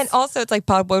gross. And also, it's like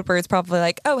Bob Woodward's probably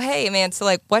like, oh, hey, man. So,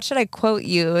 like, what should I quote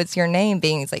you? It's your name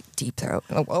being. He's like, Deep Throat.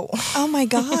 Oh, whoa. Oh my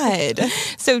God.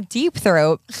 So Deep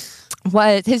Throat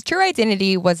his true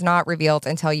identity was not revealed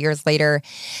until years later,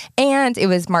 and it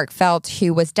was Mark Felt,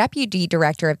 who was deputy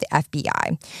director of the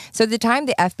FBI. So at the time,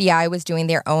 the FBI was doing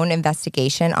their own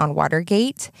investigation on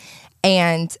Watergate,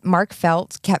 and Mark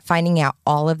Felt kept finding out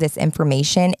all of this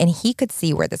information, and he could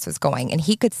see where this was going, and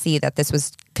he could see that this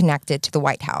was connected to the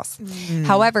White House.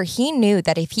 However, he knew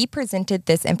that if he presented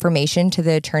this information to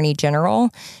the Attorney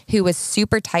General, who was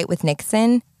super tight with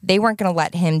Nixon, they weren't going to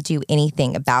let him do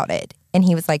anything about it. And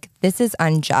he was like, this is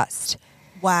unjust.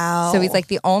 Wow. So he's like,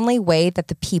 the only way that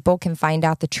the people can find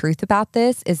out the truth about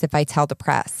this is if I tell the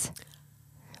press.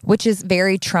 Which is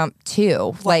very Trump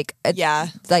too. Like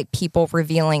people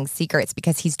revealing secrets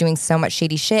because he's doing so much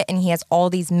shady shit and he has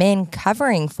all these men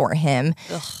covering for him.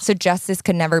 So justice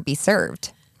could never be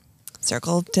served.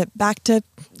 Back to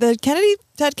the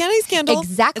Ted Kennedy scandal.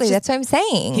 Exactly. That's what I'm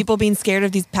saying. People being scared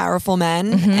of these powerful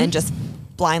men and just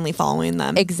blindly following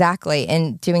them. Exactly.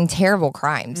 And doing terrible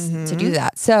crimes to do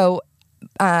that. So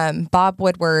Bob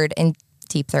Woodward and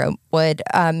Deep Throat would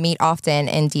meet often,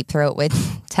 and Deep Throat would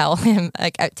tell him,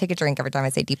 like, I take a drink every time I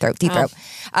say Deep Throat,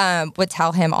 would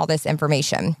tell him all this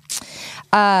information.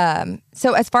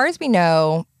 So as far as we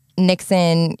know,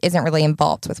 Nixon isn't really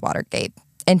involved with Watergate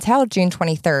until June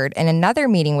 23rd, in another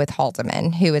meeting with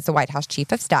Haldeman, who is the White House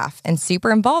chief of staff and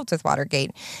super involved with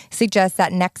Watergate, suggests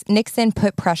that Nixon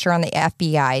put pressure on the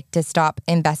FBI to stop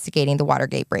investigating the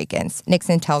Watergate break-ins.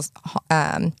 Nixon tells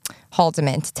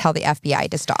Haldeman to tell the FBI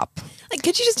to stop. Like,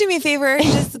 could you just do me a favor?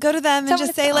 Just go to them and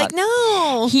just say, like,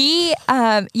 no. He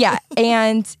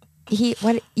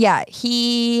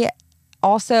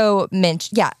also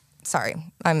mentioned, sorry,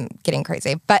 I'm getting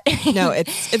crazy, but no, it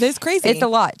is crazy. It's a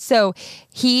lot. So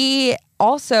he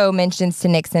also mentions to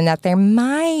Nixon that there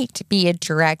might be a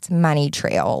direct money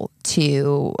trail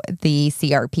to the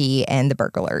CRP and the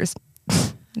burglars.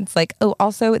 It's like, oh,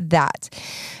 also that.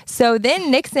 So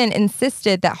then Nixon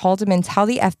insisted that Haldeman tell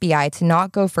the FBI to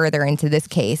not go further into this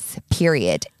case,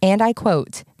 period. And I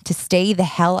quote, to stay the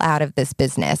hell out of this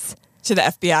business. To the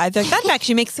FBI. That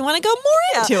actually makes me want to go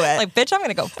more into it. Like, bitch, I'm going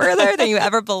to go further than you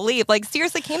ever believe. Like,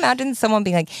 seriously, can you imagine someone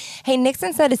being like, hey,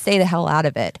 Nixon said to stay the hell out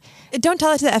of it? Don't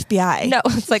tell it to the FBI. No,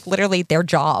 it's like literally their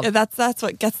job. Yeah, that's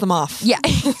what gets them off. Yeah,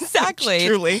 exactly.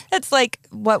 Truly. It's like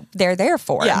what they're there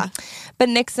for. Yeah. But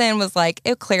Nixon was like,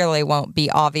 it clearly won't be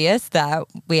obvious that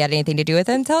we had anything to do with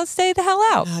it until stay the hell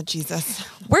out. Oh, Jesus.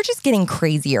 We're just getting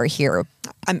crazier here.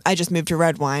 I just moved to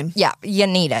red wine. Yeah, you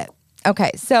need it.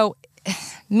 Okay, so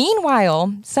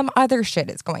meanwhile, some other shit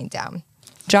is going down.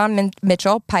 John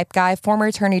Mitchell, pipe guy, former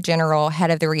attorney general, head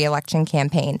of the re-election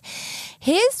campaign.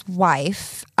 His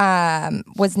wife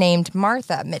was named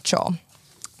Martha Mitchell.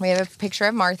 We have a picture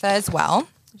of Martha as well.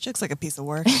 She looks like a piece of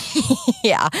work.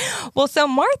 Yeah. Well, so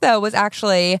Martha was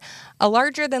actually a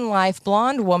larger-than-life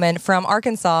blonde woman from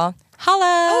Arkansas. Hello.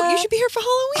 Oh, you should be here for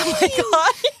Halloween. Oh, my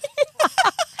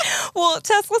God. Well,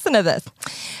 Tess, listen to this.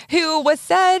 Who was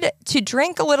said to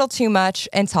drink a little too much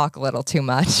and talk a little too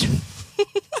much.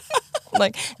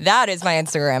 Like, that is my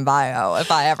Instagram bio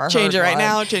if I ever Change it right one.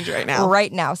 now. Change it right now.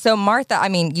 Right now. So Martha, I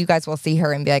mean, you guys will see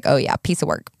her and be like, oh, yeah, piece of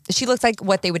work. She looks like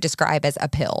what they would describe as a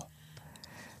pill.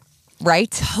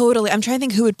 Right? Totally. I'm trying to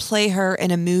think who would play her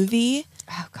in a movie.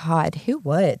 Oh, God. Who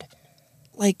would?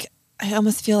 Like, I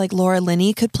almost feel like Laura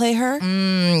Linney could play her.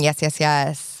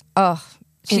 Yes. Oh,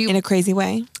 in a crazy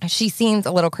way. She seems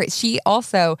a little crazy. She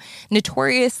also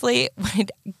notoriously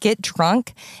would get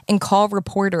drunk and call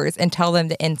reporters and tell them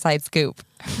the inside scoop.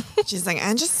 She's like,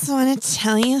 I just want to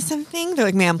tell you something. They're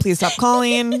like, ma'am, please stop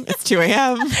calling. It's 2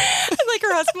 a.m. And like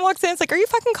her husband walks in. It's like, are you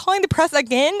fucking calling the press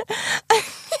again?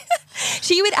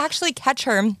 She would actually catch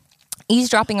her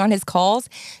eavesdropping on his calls,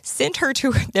 send her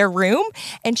to their room,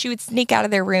 and she would sneak out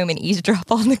of their room and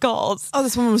eavesdrop on the calls. Oh,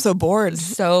 this woman was so bored.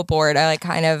 So bored.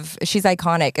 She's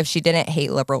iconic if she didn't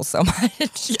hate liberals so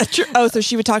much. Yeah, true. Oh, so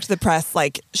she would talk to the press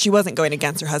like she wasn't going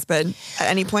against her husband at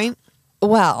any point?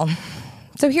 Well,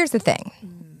 so here's the thing.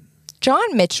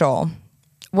 John Mitchell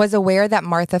was aware that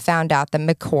Martha found out that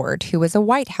McCord, who was a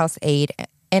White House aide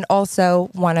and also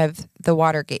one of the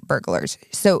Watergate burglars.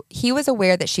 So he was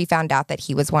aware that she found out that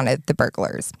he was one of the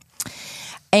burglars.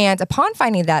 And upon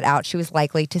finding that out, she was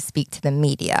likely to speak to the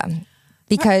media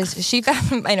because she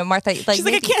found, I know Martha, like, she's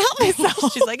like, I can't help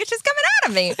myself. She's like, it's just coming out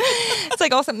of me. It's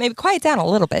like, also maybe quiet down a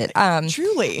little bit.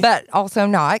 Truly. But also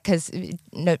not because,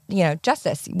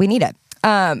 justice, we need it.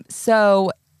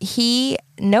 So he,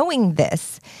 knowing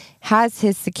this, has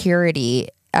his security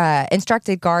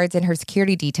instructed guards in her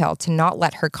security detail to not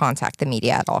let her contact the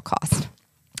media at all costs.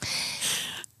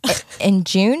 In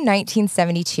June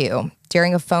 1972,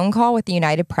 during a phone call with the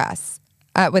United Press,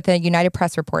 with a United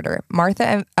Press reporter.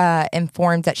 Martha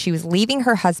informed that she was leaving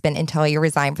her husband until he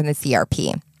resigned from the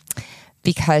CRP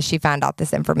because she found out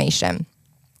this information.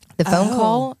 The phone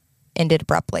call ended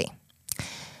abruptly.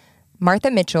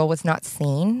 Martha Mitchell was not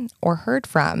seen or heard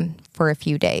from for a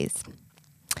few days.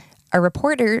 A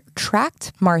reporter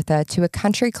tracked Martha to a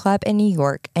country club in New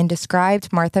York and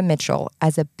described Martha Mitchell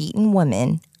as a beaten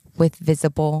woman with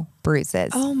visible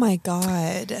bruises. Oh, my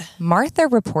God. Martha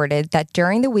reported that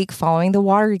during the week following the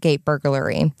Watergate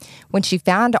burglary, when she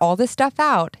found all this stuff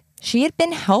out, she had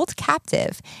been held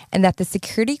captive and that the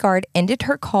security guard ended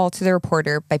her call to the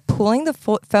reporter by pulling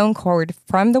the phone cord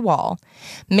from the wall.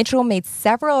 Mitchell made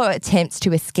several attempts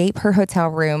to escape her hotel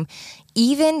room,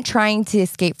 even trying to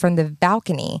escape from the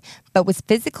balcony, but was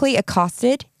physically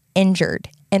accosted, injured,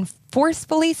 and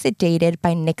forcefully sedated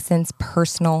by Nixon's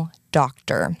personal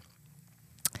doctor.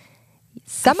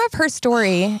 Some of her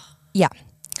story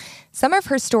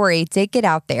did get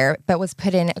out there, but was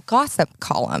put in a gossip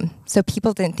column, so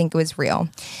people didn't think it was real.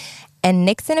 And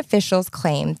Nixon officials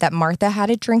claimed that Martha had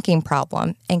a drinking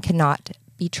problem and could not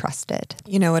be trusted.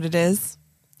 You know what it is?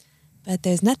 But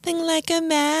there's nothing like a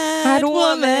mad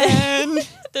woman.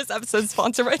 This episode's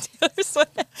sponsored by Taylor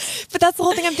Swift. But that's the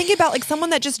whole thing I'm thinking about. Like someone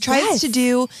that just tries to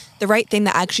do the right thing,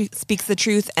 that actually speaks the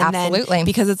truth. And then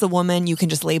because it's a woman, you can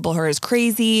just label her as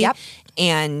crazy. Yep.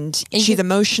 And she's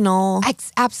emotional.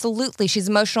 Absolutely. She's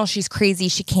emotional. She's crazy.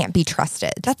 She can't be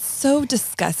trusted. That's so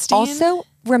disgusting. Also,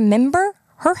 remember,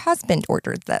 her husband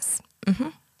ordered this. Mm-hmm.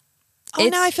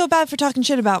 Now I feel bad for talking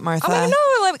shit about Martha. Oh,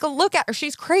 no, like, look at her.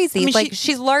 She's crazy. I mean,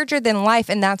 she's larger than life,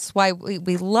 and that's why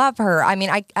we love her. I mean,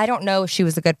 I don't know if she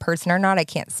was a good person or not. I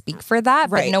can't speak for that,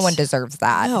 but no one deserves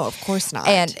that. No, of course not.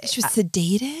 And she was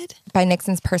sedated? By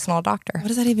Nixon's personal doctor. What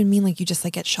does that even mean? Like, you just,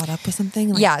 like, get shot up with something?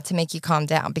 Like, yeah, to make you calm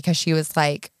down, because she was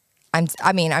like,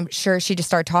 I'm sure she just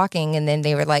started talking, and then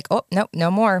they were like, oh, nope,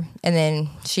 no more. And then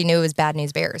she knew it was bad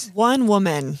news bears. One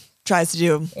woman tries to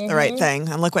do the right thing,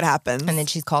 and look what happens. And then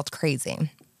she's called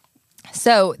crazy.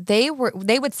 So they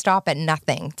would stop at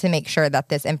nothing to make sure that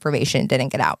this information didn't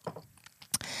get out.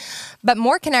 But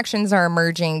more connections are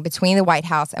emerging between the White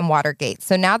House and Watergate.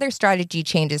 So now their strategy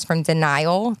changes from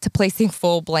denial to placing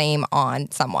full blame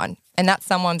on someone. And that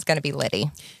someone's going to be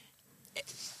Liddy.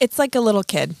 It's like a little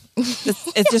kid.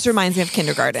 It just reminds me of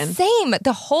kindergarten. Same.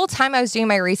 The whole time I was doing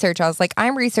my research, I was like,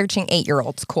 I'm researching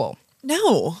 8-year-olds. Cool.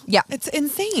 No. Yeah. It's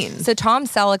insane. So Tom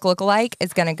Selleck lookalike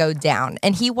is going to go down.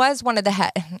 And he was one of the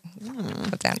head.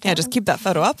 Yeah, just keep that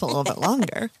photo up a little bit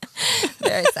longer.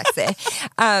 Very sexy.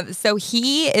 So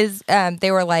he is,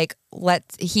 they were like,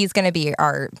 he's going to be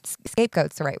our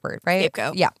scapegoat's the right word, right?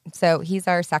 Scapegoat. Yeah. So he's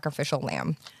our sacrificial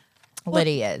lamb.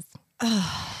 Liddy is.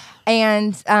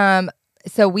 And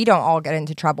so we don't all get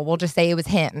into trouble. We'll just say it was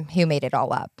him who made it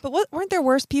all up. But weren't there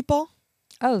worse people?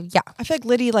 Oh, yeah. I feel like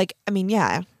Liddy,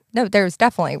 yeah. No, there's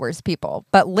definitely worse people.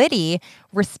 But Liddy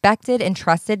respected and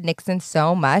trusted Nixon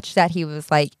so much that he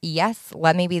was like, yes,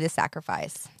 let me be the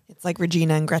sacrifice. It's like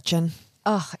Regina and Gretchen.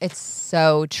 Oh, it's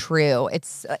so true.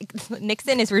 It's like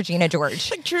Nixon is Regina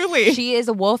George. Like, truly. She is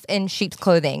a wolf in sheep's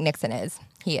clothing. Nixon is.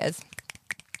 He is.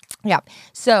 Yeah.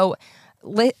 So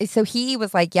he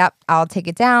was like, yep, I'll take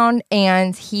it down.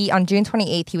 And on June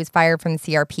 28th, he was fired from the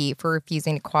CRP for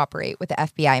refusing to cooperate with the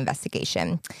FBI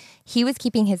investigation. He was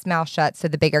keeping his mouth shut so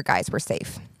the bigger guys were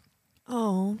safe.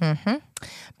 Oh. Mm-hmm.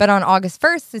 But on August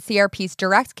 1st, the CRP's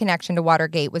direct connection to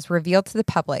Watergate was revealed to the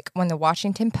public when the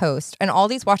Washington Post, and all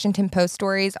these Washington Post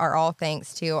stories are all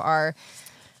thanks to our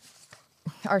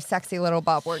sexy little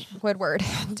Bob Woodward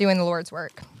doing the Lord's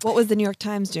work. What was the New York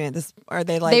Times doing?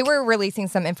 They were releasing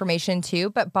some information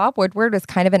too, but Bob Woodward was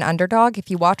kind of an underdog.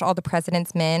 If you watch All the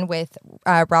President's Men with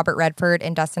Robert Redford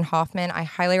and Dustin Hoffman, I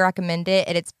highly recommend it.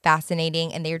 And it's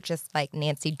fascinating, and they're just like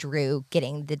Nancy Drew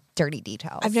getting the dirty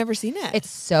details. I've never seen it. It's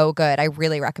so good. I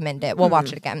really recommend it. We'll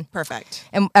watch it again. Perfect.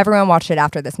 And everyone watch it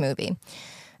after this movie.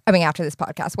 After this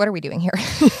podcast. What are we doing here?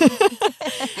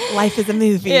 Life is a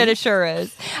movie. Yeah, it sure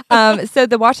is. So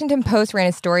the Washington Post ran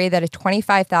a story that a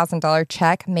 $25,000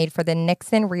 check made for the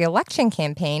Nixon re-election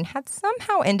campaign had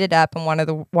somehow ended up in one of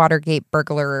the Watergate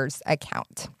burglars'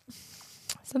 account.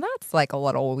 So that's like a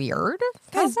little weird.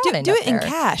 Guys, do it in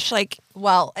cash.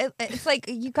 It's like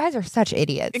you guys are such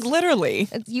idiots. Literally.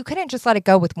 You couldn't just let it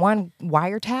go with one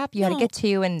wiretap. You had to get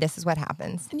two, and this is what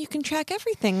happens. And you can track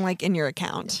everything in your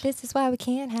account. This is why we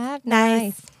can't have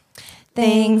nice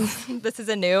things. This is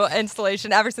a new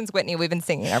installation. Ever since Whitney, we've been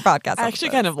singing our podcast. I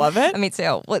actually kind of love it. Me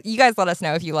too. Well, you guys let us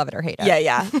know if you love it or hate it.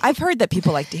 Yeah. I've heard that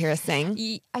people like to hear us sing.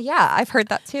 Yeah, I've heard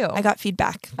that too. I got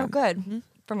feedback. Good. Mm-hmm.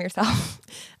 From yourself.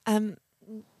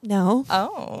 No.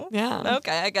 Oh. Yeah.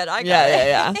 Okay, I got it.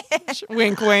 Yeah.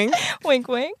 Wink, wink. Wink,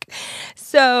 wink.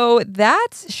 So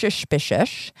that's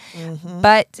suspicious. Mm-hmm.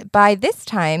 But by this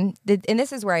time, and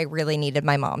this is where I really needed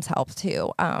my mom's help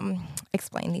to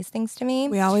explain these things to me.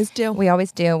 We always do. We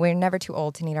always do. We're never too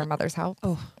old to need our mother's help.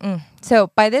 Oh.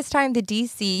 So by this time, the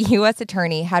D.C. U.S.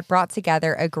 attorney had brought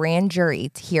together a grand jury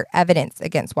to hear evidence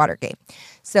against Watergate.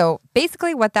 So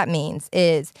basically what that means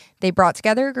is they brought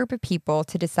together a group of people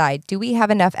to decide, do we have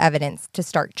enough evidence to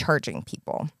start charging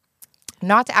people?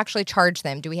 Not to actually charge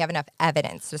them. Do we have enough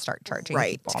evidence to start charging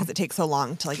right, people? because it takes so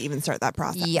long to even start that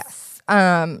process. Yes.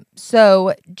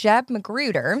 So Jeb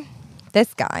Magruder,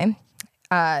 this guy,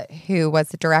 who was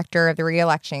the director of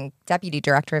the deputy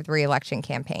director of the re-election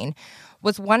campaign,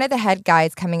 was one of the head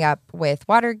guys coming up with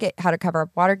Watergate, how to cover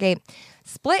up Watergate.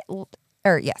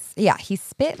 He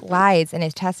spit lies in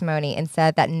his testimony and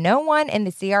said that no one in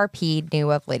the CRP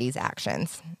knew of Liddy's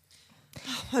actions.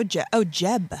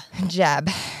 Jeb. Jeb.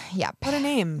 Yep. What a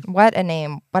name. What a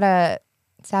name. What a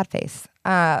sad face.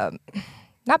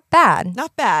 Not bad.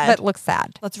 Not bad. But looks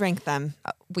sad. Let's rank them.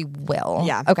 We will.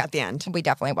 Yeah. Okay. At the end. We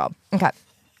definitely will. Okay.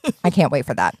 I can't wait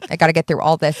for that. I got to get through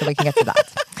all this so we can get to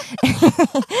that.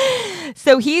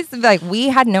 So he's like, we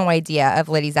had no idea of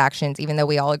Liddy's actions, even though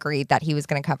we all agreed that he was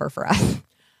going to cover for us.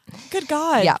 Good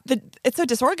God. Yeah. It's so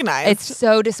disorganized. It's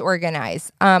so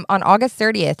disorganized. On August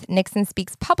 30th, Nixon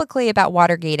speaks publicly about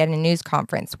Watergate at a news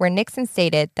conference where Nixon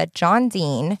stated that John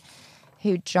Dean,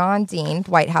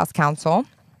 White House counsel,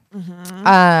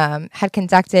 had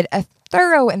conducted a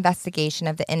thorough investigation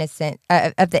of the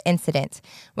incident,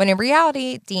 when in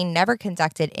reality, Dean never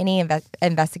conducted any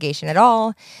investigation at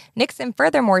all. Nixon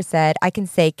furthermore said, I can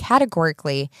say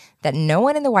categorically that no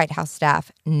one in the White House staff,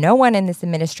 no one in this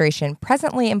administration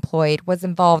presently employed was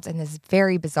involved in this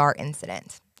very bizarre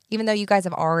incident, even though you guys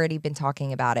have already been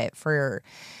talking about it for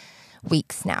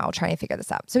weeks now, trying to figure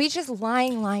this out. So he's just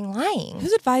lying.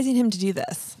 Who's advising him to do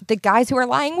this? The guys who are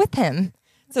lying with him.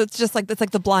 So it's like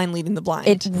the blind leading the blind.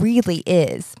 It really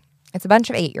is. It's a bunch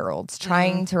of 8-year-olds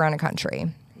trying to run a country.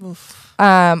 Oof.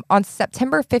 On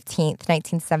September 15th,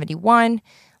 1971,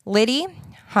 Liddy,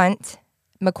 Hunt,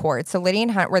 McCord. So Liddy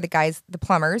and Hunt were the guys, the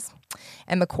plumbers,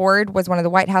 and McCord was one of the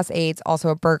White House aides, also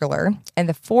a burglar. And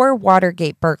the 4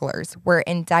 Watergate burglars were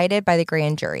indicted by the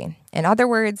grand jury. In other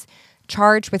words,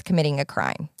 charged with committing a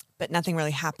crime. But nothing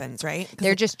really happens, right?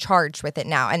 They're just charged with it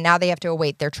now, and now they have to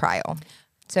await their trial.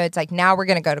 So it's like, now we're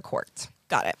going to go to court.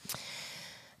 Got it.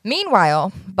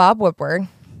 Meanwhile, Bob Woodward,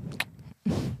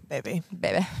 baby,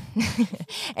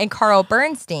 and Carl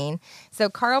Bernstein. So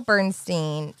Carl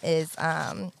Bernstein is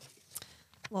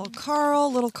little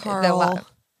Carl.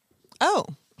 Oh,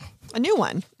 a new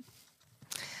one.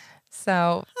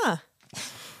 So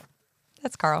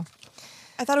that's Carl.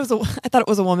 I thought it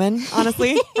was a woman.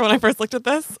 Honestly, when I first looked at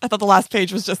this, I thought the last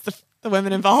page was just the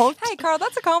women involved. Hey, Carl,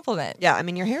 that's a compliment. Yeah, I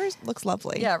mean, your hair looks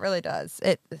lovely. Yeah, it really does.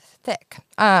 It's thick.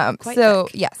 Quite so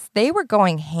thick. Yes, they were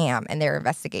going ham in their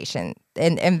investigation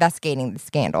and investigating the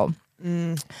scandal.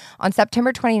 On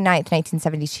September 29th,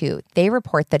 1972, they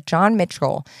report that John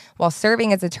Mitchell, while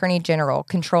serving as Attorney General,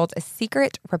 controlled a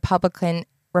secret Republican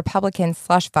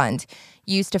slush fund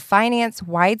used to finance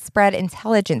widespread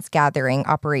intelligence gathering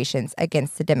operations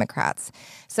against the Democrats.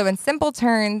 So in simple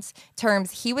terms,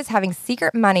 he was having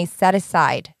secret money set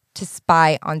aside to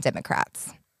spy on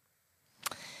Democrats.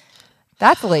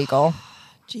 That's illegal.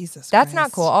 Jesus That's Christ.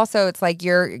 not cool. Also, it's like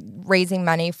you're raising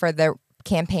money for the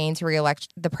campaign to reelect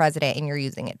the president and you're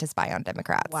using it to spy on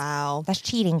Democrats. Wow. That's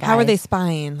cheating, guys. How were they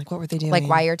spying? Like, what were they doing? Like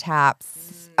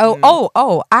wiretaps.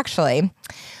 Actually,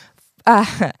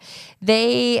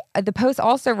 the Post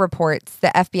also reports the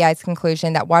FBI's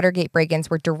conclusion that Watergate break-ins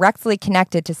were directly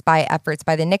connected to spy efforts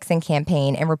by the Nixon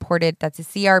campaign, and reported that the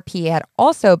CRP had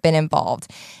also been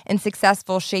involved in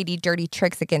successful, shady, dirty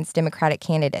tricks against Democratic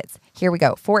candidates. Here we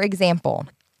go. For example,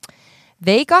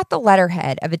 they got the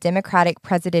letterhead of a Democratic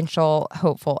presidential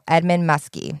hopeful, Edmund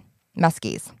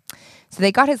Muskies. So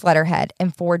they got his letterhead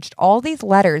and forged all these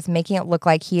letters, making it look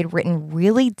like he had written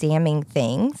really damning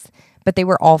things, but they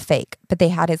were all fake. But they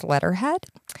had his letterhead.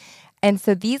 And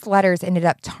so these letters ended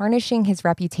up tarnishing his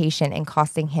reputation and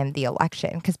costing him the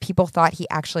election because people thought he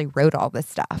actually wrote all this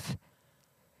stuff.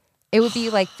 It would be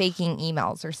like faking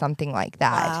emails or something like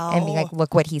that. Wow. And be like,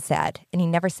 look what he said. And he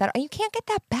never said, oh, you can't get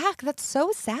that back. That's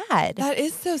so sad. That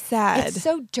is so sad. It's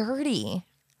so dirty.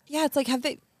 Yeah, it's like, have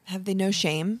they no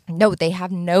shame? No, they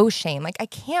have no shame. Like, I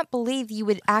can't believe you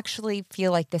would actually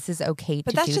feel like this is okay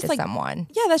to do to someone.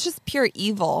 Yeah, that's just pure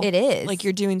evil. It is. Like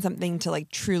you're doing something to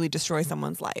like truly destroy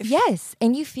someone's life. Yes.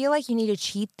 And you feel like you need to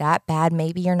cheat that bad.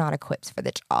 Maybe you're not equipped for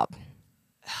the job.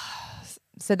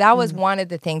 So that was one of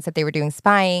the things that they were doing,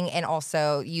 spying and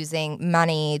also using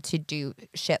money to do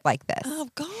shit like this. Oh,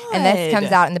 God. And this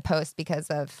comes out in the Post because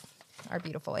of our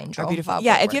beautiful angel. Our beautiful. Bob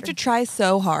Yeah, if Woodward. you have to try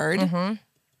so hard,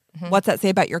 what's that say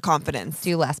about your confidence?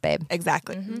 Do less, babe.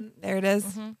 Exactly. There it is.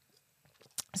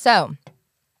 So,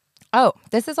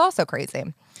 this is also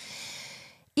crazy.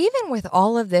 Even with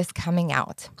all of this coming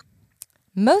out,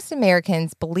 most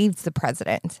Americans believed the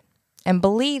president and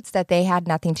believed that they had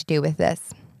nothing to do with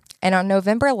this. And on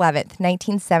November 11th,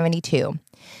 1972,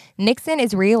 Nixon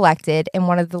is reelected in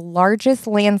one of the largest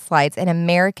landslides in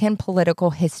American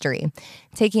political history,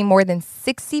 taking more than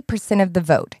 60% of the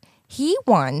vote. He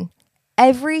won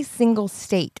every single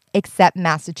state except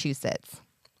Massachusetts.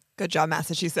 Good job,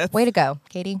 Massachusetts. Way to go,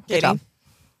 Katie. Good job.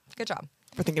 Good job.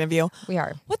 We're thinking of you. We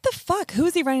are. What the fuck? Who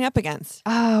is he running up against?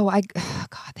 Oh,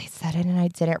 God, they said it and I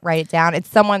didn't write it down. It's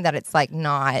someone that it's like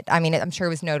not. I mean, I'm sure it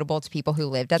was notable to people who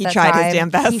lived at that time. He tried his damn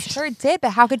best. He sure did,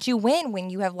 but how could you win when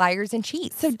you have liars and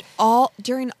cheats? So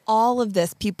during all of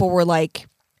this, people were like,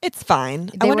 it's fine.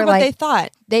 I They wonder were what like- they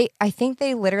thought. I think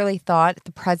they literally thought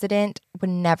the president would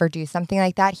never do something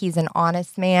like that. He's an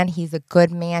honest man. He's a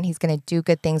good man. He's going to do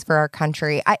good things for our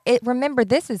country. Remember,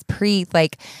 this is pre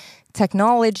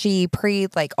technology, pre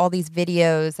all these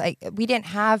videos. We didn't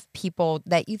have people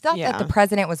that you thought that the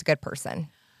president was a good person.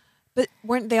 But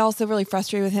weren't they also really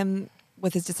frustrated with him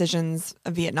with his decisions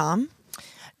of Vietnam?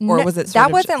 Or was it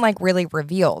that wasn't really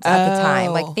revealed at the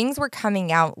time? Oh. Things were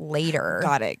coming out later.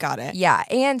 Got it. Yeah,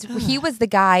 and he was the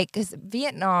guy because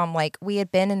Vietnam, we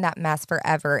had been in that mess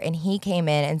forever, and he came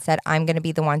in and said, "I'm going to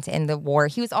be the one to end the war."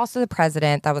 He was also the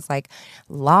president that was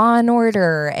law and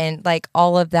order and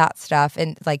all of that stuff,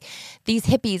 and these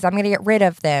hippies, I'm going to get rid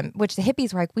of them. Which the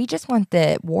hippies were like, "We just want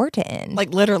the war to end."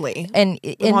 Literally, and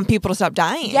we want people to stop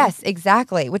dying. Yes,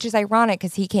 exactly. Which is ironic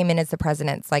because he came in as the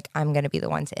president's I'm going to be the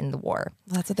one to end the war.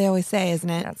 That's what they always say, isn't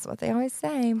it? That's what they always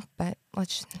say. But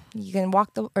you can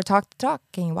walk or talk the talk.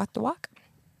 Can you walk the walk?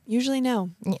 Usually no.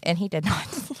 And he did not.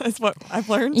 That's what I've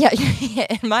learned. Yeah,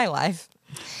 in my life.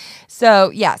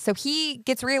 So he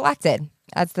gets reelected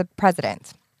as the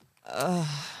president.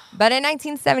 But in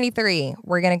 1973,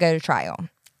 we're going to go to trial.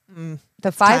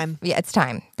 It's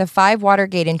time. The 5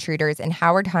 Watergate intruders and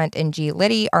Howard Hunt and G.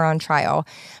 Liddy are on trial.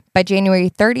 By January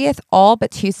 30th, all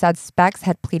but 2 suspects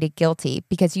had pleaded guilty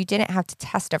because you didn't have to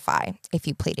testify if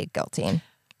you pleaded guilty.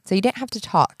 So you didn't have to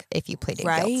talk if you pleaded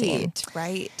guilty.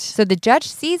 Right. So the judge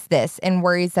sees this and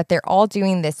worries that they're all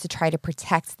doing this to try to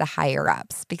protect the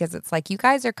higher-ups because it's you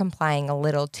guys are complying a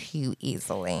little too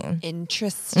easily.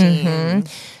 Interesting.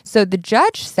 So the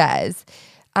judge says...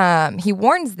 he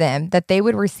warns them that they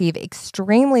would receive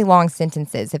extremely long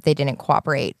sentences if they didn't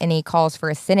cooperate, and he calls for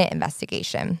a Senate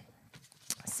investigation.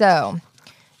 So,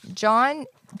 John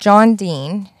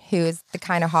Dean, who is the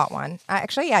kind of hot one,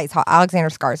 he's hot. Alexander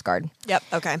Skarsgård. Yep.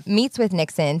 Okay. Meets with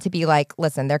Nixon to be like,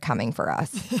 listen, they're coming for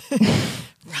us.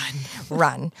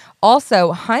 Run.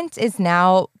 Also, Hunt is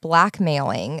now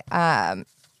blackmailing.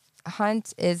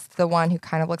 Hunt is the one who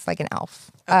kind of looks like an elf.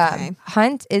 Okay.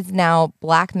 Hunt is now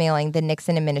blackmailing the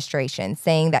Nixon administration,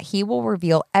 saying that he will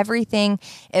reveal everything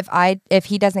if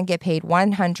he doesn't get paid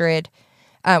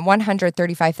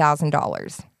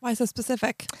 $135,000. Why so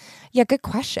specific? Yeah, good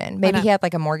question. Maybe he had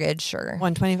a mortgage or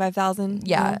 $125,000.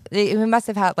 Yeah, he must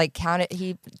have had counted.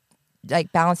 He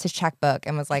balanced his checkbook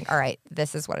and was like, "All right,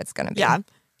 this is what it's going to be." Yeah.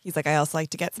 He's like, I also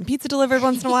like to get some pizza delivered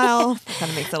once in a while. It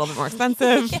kind of makes it a little bit more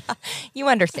expensive. Yeah, you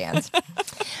understand.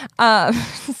 And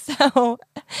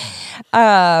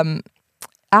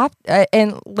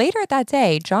later that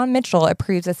day, John Mitchell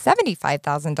approves a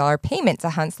 $75,000 payment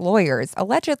to Hunt's lawyers,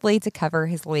 allegedly to cover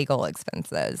his legal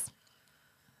expenses.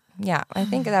 Yeah, I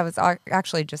think that was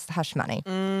actually just hush money.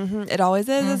 Mm-hmm. It always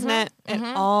is, isn't it? It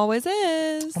always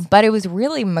is. But it was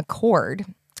really McCord,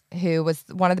 who was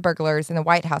one of the burglars in the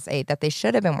White House aide that they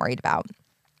should have been worried about.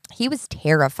 He was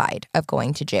terrified of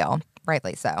going to jail,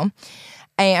 rightly so.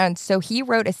 And so he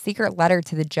wrote a secret letter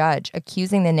to the judge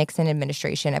accusing the Nixon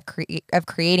administration of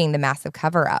creating the massive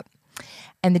cover-up.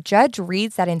 And the judge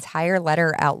reads that entire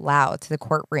letter out loud to the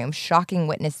courtroom, shocking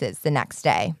witnesses the next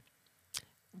day.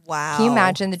 Wow. Can you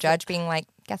imagine the judge being like,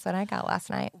 guess what I got last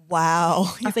night?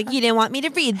 Wow. He's like, you didn't want me to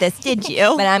read this, did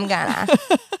you? But I'm gonna.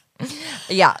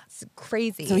 Yeah, it's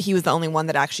crazy. So he was the only one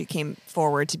that actually came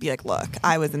forward to be like, look,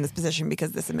 I was in this position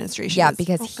because this administration is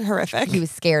because horrific. He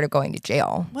was scared of going to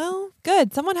jail. Well,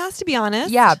 good. Someone has to be honest.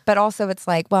 Yeah, but also it's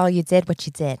well, you did what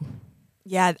you did.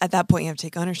 Yeah, at that point you have to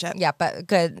take ownership. Yeah, but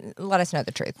good. Let us know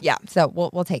the truth. Yeah. So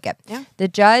we'll take it. Yeah. The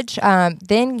judge,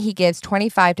 then he gives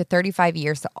 25 to 35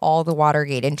 years to all the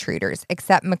Watergate intruders,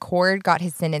 except McCord got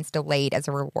his sentence delayed as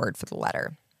a reward for the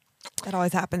letter. That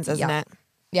always happens, doesn't it?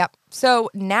 Yep. So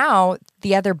now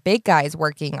the other big guys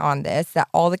working on this, that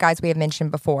all the guys we have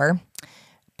mentioned before,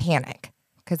 panic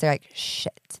because they're like,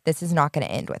 shit, this is not going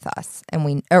to end with us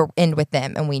or end with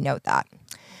them, and we know that.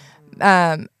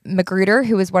 Magruder,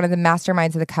 who was one of the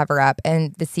masterminds of the cover-up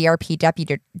and the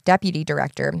CRP deputy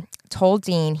director, told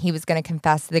Dean he was going to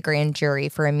confess to the grand jury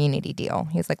for immunity deal.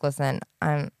 He was like, listen,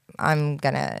 I'm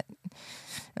going to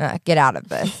get out of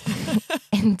this.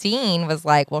 And Dean was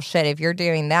like, well, shit, if you're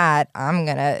doing that,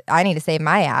 I need to save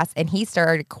my ass. And he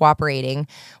started cooperating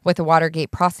with the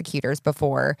Watergate prosecutors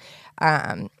before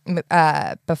the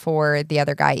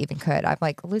other guy even could. I'm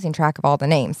like losing track of all the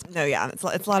names. No, yeah.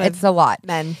 It's a lot.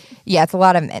 Men. Yeah, it's a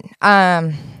lot of men.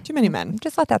 Too many men.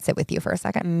 Just let that sit with you for a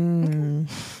second.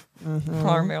 Mm-hmm.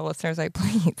 Our male listeners, like,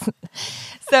 please.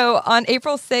 So on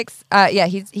April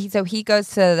 6th, he goes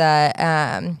to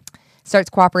the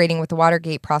starts cooperating with the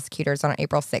Watergate prosecutors on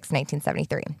April 6,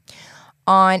 1973.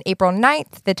 On April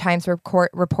 9th, the Times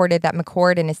reported that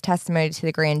McCord in his testimony to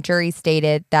the grand jury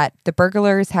stated that the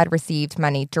burglars had received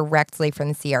money directly from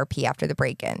the CRP after the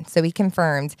break-in. So he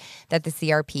confirmed that the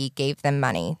CRP gave them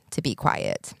money to be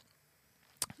quiet.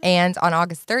 And on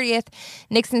August 30th,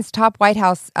 Nixon's top White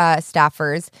House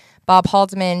staffers, Bob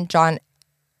Haldeman, John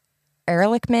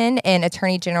Ehrlichman, and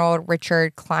Attorney General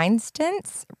Richard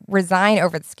Kleinstens, resign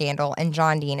over the scandal, and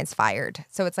John Dean is fired.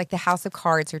 So it's like the house of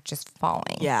cards are just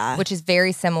falling. Yeah. Which is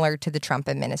very similar to the Trump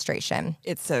administration.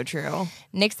 It's so true.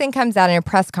 Nixon comes out in a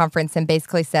press conference and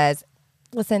basically says,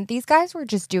 listen, these guys were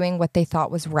just doing what they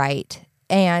thought was right,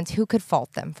 and who could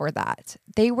fault them for that?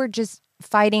 They were just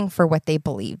fighting for what they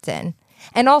believed in.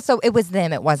 And also, it was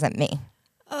them, it wasn't me.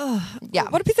 Yeah.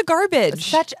 What a piece of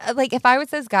garbage. If I was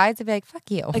those guys, I'd be like, fuck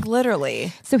you. Like,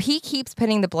 literally. So he keeps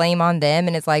putting the blame on them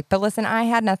and is like, but listen, I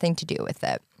had nothing to do with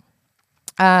it.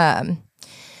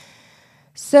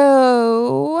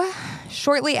 So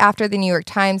shortly after, the New York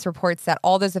Times reports that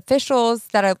all those officials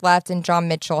that had left and John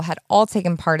Mitchell had all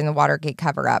taken part in the Watergate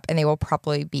cover-up, and they will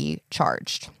probably be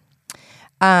charged.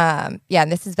 And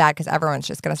this is bad because everyone's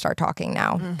just going to start talking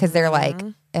now because they're like,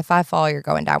 if I fall, you're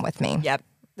going down with me. Yep.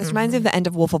 This reminds me of the end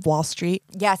of Wolf of Wall Street.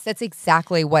 Yes, that's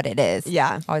exactly what it is.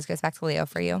 Yeah. Always goes back to Leo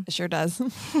for you. It sure does.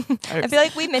 I feel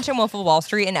like we mention Wolf of Wall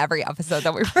Street in every episode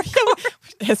that we record.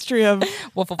 History of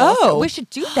Wolf of Wall Street. We should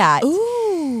do that.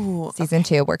 Ooh. Season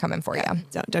 2, we're coming for you.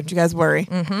 Don't you guys worry.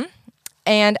 Mm-hmm.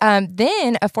 And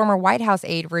then a former White House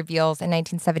aide reveals in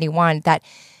 1971 that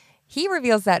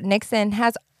Nixon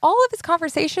has all of his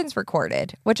conversations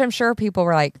recorded, which I'm sure people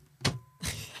were like,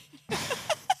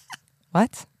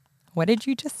 what? What did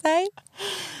you just say?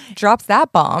 Drops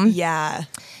that bomb. Yeah.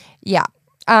 Yeah.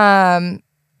 And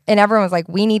everyone was like,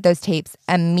 we need those tapes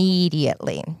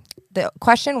immediately. The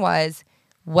question was,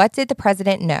 what did the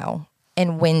president know?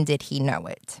 And when did he know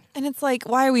it? And it's like,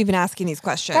 why are we even asking these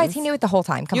questions? Guys, he knew it the whole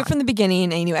time. You're from the beginning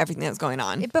and he knew everything that was going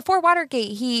on. Before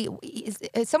Watergate,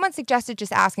 someone suggested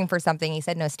just asking for something. He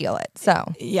said, no, steal it.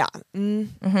 So. Yeah.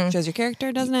 Shows your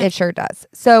character, doesn't it? It sure does.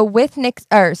 So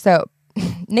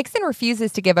Nixon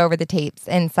refuses to give over the tapes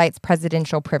and cites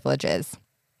presidential privileges,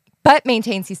 but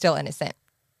maintains he's still innocent.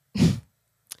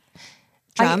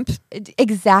 Trump?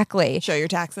 Exactly. Show your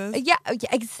taxes? Yeah,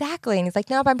 exactly. And he's like,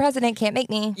 nope, I'm president, can't make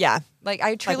me. Yeah.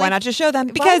 I truly... why not just show them?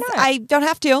 Because I don't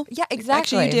have to. Yeah,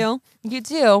 exactly. Actually, you do. You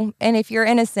do. And if you're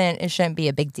innocent, it shouldn't be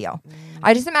a big deal.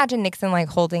 I just imagine Nixon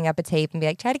holding up a tape and be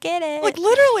like, try to get it.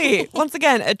 Literally. Once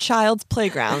again, a child's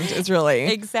playground is really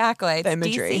exactly the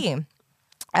imagery.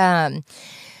 DC.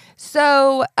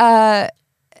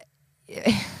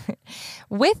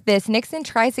 With this, Nixon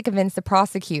tries to convince the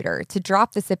prosecutor to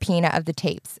drop the subpoena of the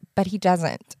tapes, but he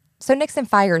doesn't. So Nixon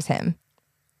fires him.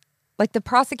 The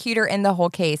prosecutor in the whole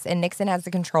case, and Nixon has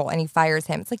the control, and he fires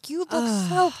him. It's like, you look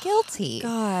so guilty.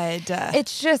 God.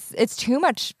 It's too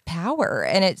much power,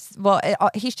 and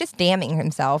he's just damning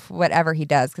himself, whatever he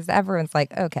does, because everyone's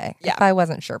like, okay, if I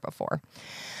wasn't sure before.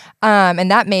 And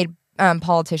that made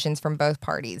politicians from both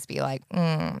parties be like,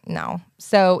 no.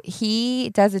 So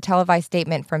he does a televised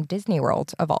statement from Disney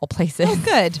World, of all places. Oh,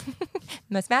 good.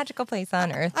 Most magical place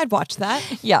on earth. I'd watch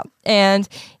that. Yeah. And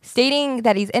stating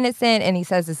that he's innocent, and he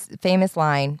says this famous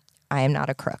line, I am not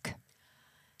a crook.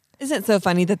 Isn't it so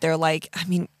funny that they're like,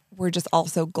 we're just all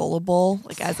so gullible,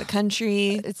 as a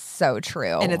country. It's so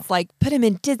true. And it's like, put him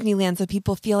in Disneyland so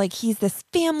people feel like he's this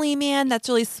family man that's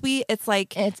really sweet. It's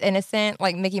like... It's innocent.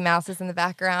 Mickey Mouse is in the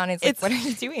background. It's like, what are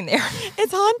you doing there?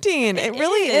 It's haunting. It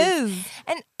really is.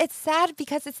 And it's sad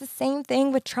because it's the same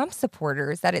thing with Trump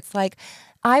supporters, that it's like,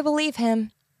 I believe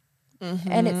him,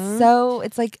 And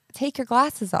it's like, take your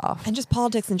glasses off. And just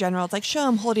politics in general. It's like, show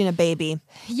him holding a baby.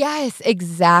 Yes,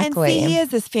 exactly. And see, he is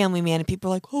this family man. And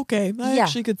people are like, okay, I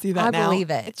actually could see that now. I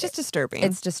believe it. It's just disturbing.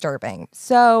 It's disturbing.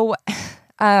 So,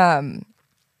 okay.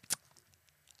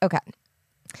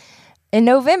 In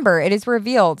November, it is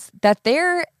revealed that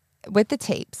with the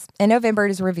tapes, in November,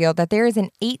 it is revealed that there is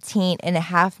an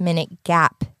 18.5-minute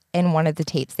gap in one of the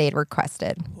tapes they had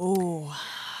requested. Ooh.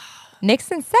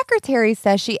 Nixon's secretary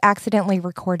says she accidentally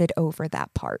recorded over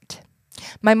that part.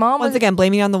 My mom Once again,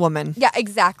 blaming on the woman. Yeah,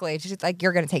 exactly. She's like,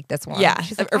 you're going to take this one. Yeah,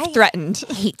 she's like, or threatened.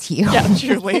 Hate you. Yeah,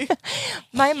 truly.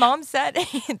 My mom said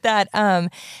that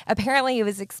apparently it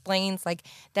was explained like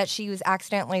that she was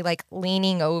accidentally like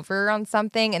leaning over on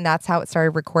something, and that's how it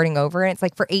started recording over. And it's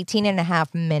like for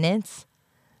 18.5 minutes.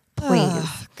 Please.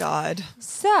 Oh, God.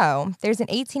 So there's an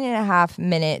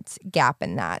 18.5-minute gap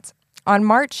in that. On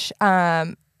March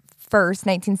 1st,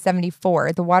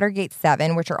 1974, the Watergate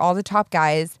 7, which are all the top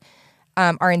guys,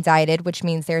 are indicted, which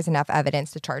means there's enough evidence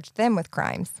to charge them with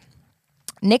crimes.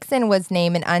 Nixon was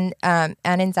named an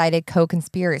unindicted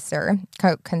co-conspirator.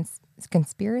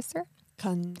 Conspirator?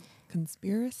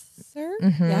 Conspirator?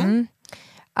 Mm-hmm.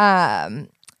 Yeah.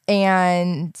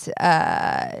 And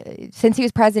since he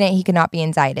was president, he could not be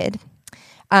indicted.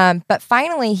 But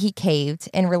finally, he caved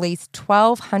and released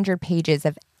 1,200 pages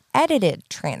of edited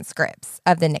transcripts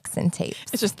of the Nixon tapes.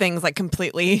 It's just things like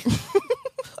completely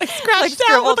like scratched like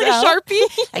out with like out. a Sharpie.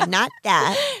 Like, not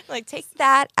that. Like, take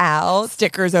that out.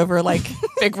 Stickers over like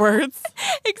big words.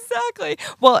 Exactly.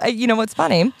 Well, you know what's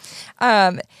funny?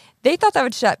 They thought that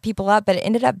would shut people up, but it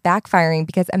ended up backfiring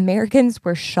because Americans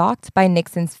were shocked by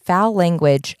Nixon's foul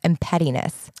language and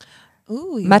pettiness.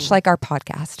 Ooh. Much like our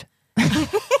podcast.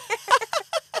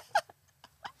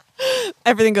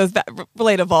 Everything goes back.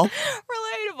 Relatable.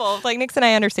 Like, Nixon,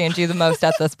 I understand you the most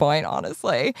at this point,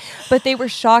 honestly. But they were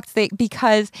shocked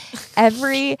because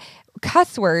every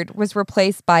cuss word was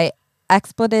replaced by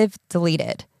expletive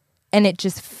deleted. And it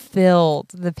just filled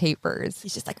the papers.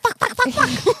 He's just like, fuck, fuck, fuck,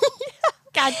 fuck.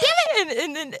 God damn it.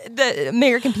 And then the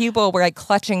American people were like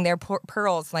clutching their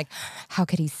pearls. Like, how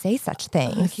could he say such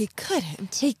things? He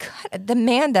couldn't. He could. The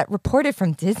man that reported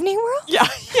from Disney World? Yeah.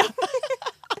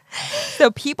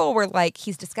 So people were like,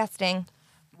 he's disgusting.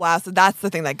 Wow. So that's the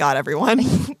thing that got everyone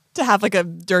to have like a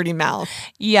dirty mouth.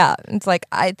 Yeah. It's like,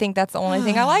 I think that's the only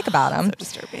thing I like about him. So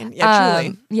disturbing. Yeah,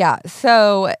 truly. Yeah.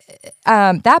 So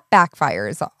that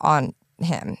backfires on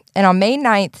him. And on May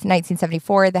 9th,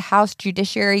 1974, the House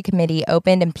Judiciary Committee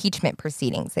opened impeachment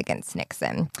proceedings against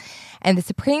Nixon. And the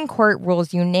Supreme Court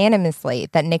rules unanimously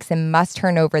that Nixon must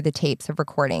turn over the tapes of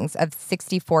recordings of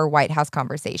 64 White House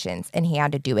conversations, and he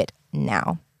had to do it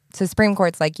now. So the Supreme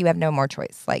Court's like, you have no more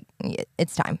choice. Like,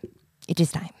 it's time. It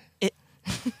is time.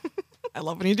 I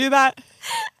love when you do that.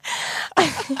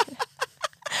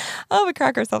 Oh, we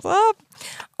crack ourselves up.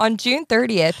 On June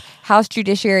 30th, House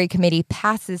Judiciary Committee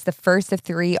passes the first of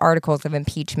 3 articles of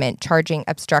impeachment charging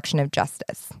obstruction of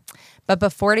justice. But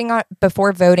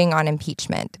before voting on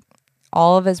impeachment,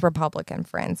 all of his Republican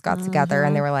friends got together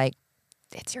and they were like,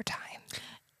 it's your time.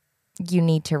 You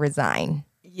need to resign.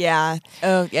 Yeah.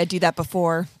 Oh, yeah. Do that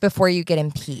before you get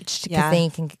impeached. Because then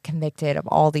you can get convicted of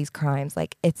all these crimes.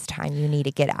 Like, it's time. You need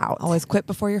to get out. Always quit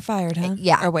before you're fired, huh?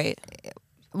 Yeah. Or wait.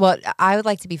 Well, I would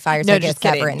like to be fired so I get a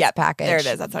severance package. There it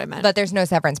is. That's what I meant. But there's no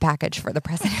severance package for the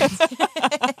president.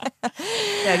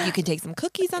 No, you can take some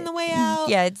cookies on the way out.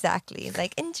 Yeah, exactly.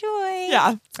 Like, enjoy.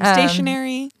 Yeah.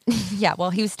 Stationery. Yeah, well,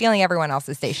 he was stealing everyone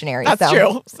else's stationery. That's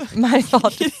true. Might as well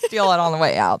just steal it on the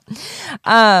way out.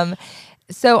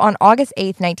 So on August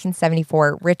 8th,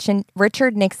 1974,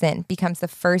 Richard Nixon becomes the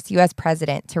first U.S.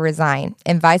 president to resign,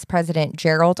 and Vice President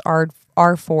Gerald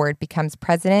R. Ford becomes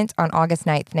president on August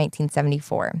 9th,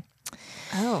 1974.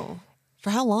 Oh,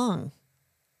 for how long?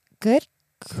 Good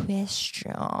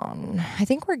question. I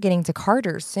think we're getting to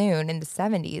Carter soon in the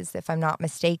 70s, if I'm not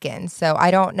mistaken. So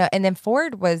I don't know. And then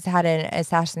Ford had an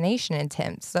assassination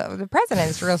attempt. So the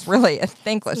president's really a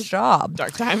thankless job.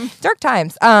 Dark time. Dark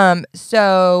times.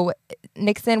 So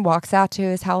Nixon walks out to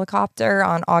his helicopter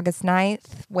on August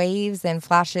 9th, waves and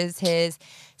flashes his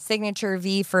signature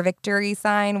V for victory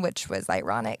sign, which was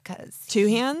ironic because 2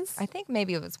 hands? I think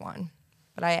maybe it was 1,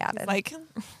 but I added.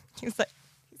 He's like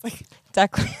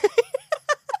Declaration.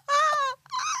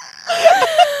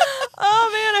 Oh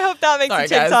man, I hope that makes a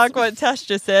TikTok what Tess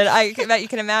just said. I bet you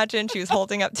can imagine she was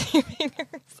holding up 2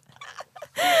 fingers.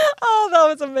 Oh, that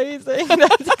was amazing.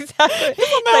 That's exactly.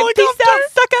 Like, peace out,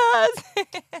 suckers.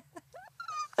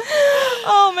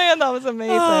 Oh man, that was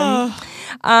amazing.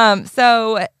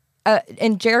 So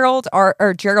and Gerald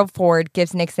Ford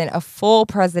gives Nixon a full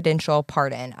presidential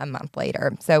pardon a month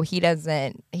later. So he just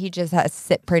has to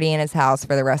sit pretty in his house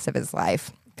for the rest of his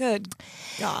life. Good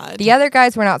God. The other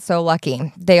guys were not so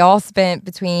lucky. They all spent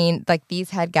between, like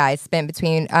these head guys spent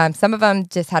between, some of them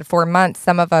just had 4 months.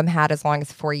 Some of them had as long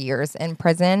as 4 years in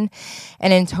prison.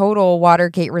 And in total,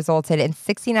 Watergate resulted in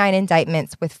 69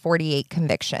 indictments with 48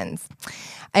 convictions.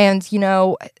 And,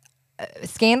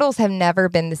 scandals have never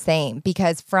been the same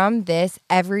because from this,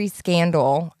 every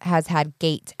scandal has had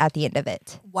gate at the end of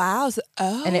it. Wow.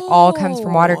 And it all comes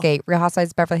from Watergate. Real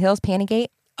Housewives of Beverly Hills, Pantygate.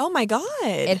 Oh my God.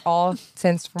 It all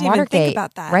stems from Didn't even Watergate. think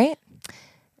about that. Right?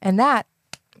 And that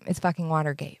is fucking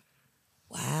Watergate.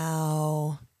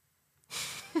 Wow.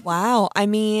 Wow. I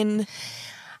mean,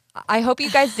 I hope you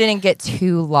guys didn't get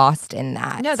too lost in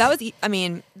that. no, that was,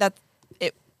 that's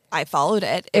it. I followed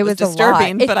it. It was was a lot.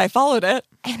 disturbing, but I followed it.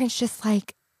 And it's just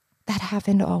like that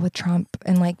happened all with Trump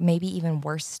and like maybe even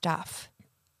worse stuff.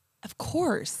 Of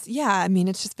course. Yeah. I mean,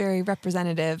 it's just very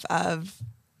representative of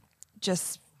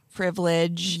just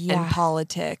privilege and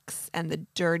politics and the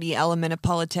dirty element of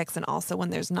politics. And also when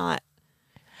there's not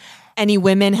any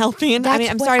women helping. That's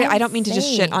I'm what sorry. I'm I don't mean to just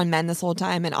saying. shit on men this whole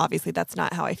time. And obviously that's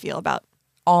not how I feel about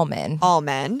All men. all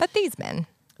men. But these men.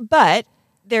 But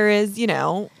there is,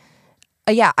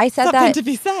 Yeah, I said something that. to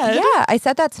be said. Yeah, I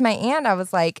said that to my aunt. I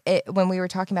was like, when we were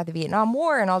talking about the Vietnam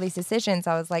War and all these decisions,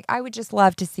 I was like, I would just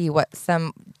love to see what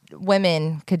some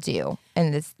women could do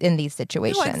in these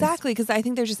situations. No, exactly. Because I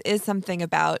think there just is something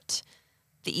about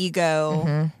the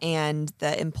ego and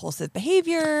the impulsive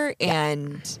behavior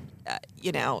and,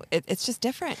 it's just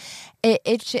different.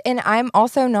 And I'm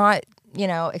also not,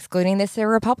 excluding this to the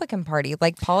Republican Party.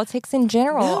 Like politics in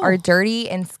general are dirty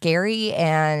and scary,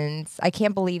 and I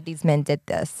can't believe these men did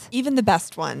this. Even the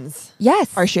best ones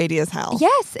Yes. are shady as hell.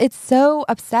 Yes, it's so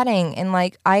upsetting. And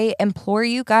like, I implore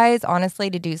you guys, honestly,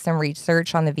 to do some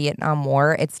research on the Vietnam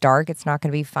War. It's dark. It's not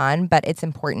going to be fun, but it's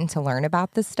important to learn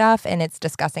about this stuff. And it's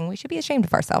disgusting. We should be ashamed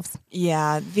of ourselves.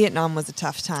 Yeah, Vietnam was a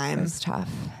tough time. It was tough.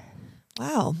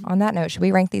 Wow. On that note, should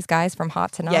we rank these guys from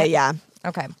hot to not? Yeah.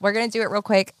 Okay, we're going to do it real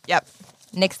quick. Yep.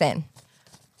 Nixon.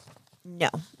 No.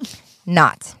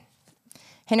 Not.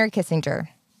 Henry Kissinger.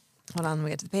 Hold on, let me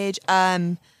get to the page.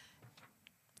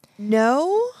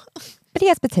 No. But he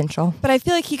has potential. But I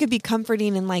feel like he could be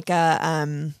comforting in like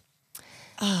a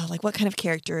like what kind of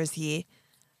character is he?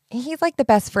 He's like the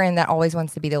best friend that always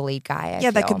wants to be the lead guy. I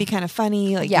That feel. could be kind of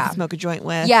funny. Like you could smoke a joint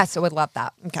with. Yes, I would love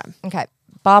that. Okay.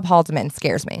 Bob Haldeman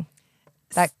scares me.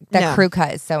 That No. crew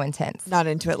cut is so intense. Not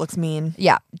into it. Looks mean.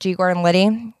 Yeah. G. Gordon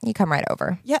Liddy, you come right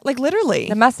over. Yeah, like literally.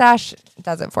 The mustache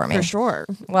does it for me. For sure.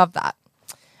 Love that.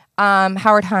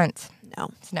 Howard Hunt.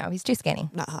 No, He's too skinny.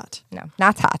 not hot. No,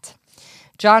 not hot.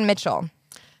 John Mitchell.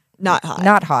 Not hot.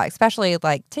 Not hot. Especially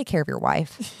like take care of your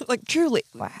wife. like truly.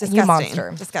 Wow, you Disgusting.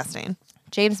 monster. Disgusting.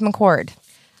 James McCord.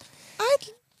 I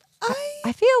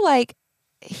I feel like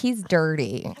he's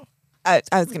dirty.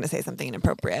 was going to say something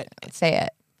inappropriate. Say it.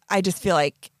 I just feel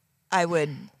like I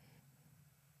would.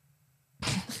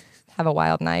 Have a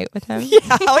wild night with him. Yeah,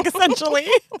 like essentially.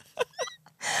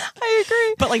 I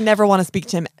agree. But like never want to speak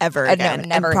to him ever No, again.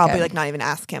 never and probably again. like not even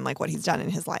ask him like what he's done in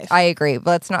his life. I agree.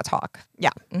 But let's not talk.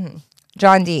 yeah,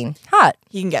 John Dean. Hot.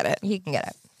 he can get it. He can get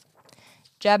it.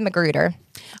 Jeb Magruder.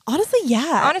 Honestly,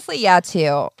 yeah. Honestly, yeah,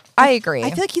 too. I agree.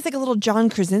 I feel like he's like a little John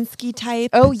Krasinski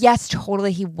type. Oh, yes,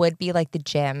 totally. He would be like the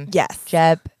Jim. Yes.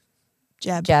 Jeb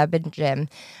Jeb. and Jim.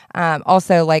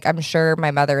 Also, like, I'm sure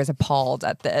my mother is appalled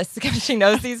at this because she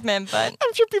knows these men, but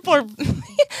I'm sure people are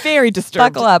very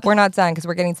disturbed. buckle up. We're not done because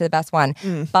we're getting to the best one.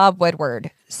 Bob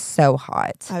Woodward. So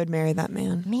hot. I would marry that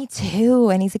man. Me too.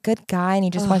 And he's a good guy and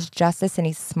he just wants justice and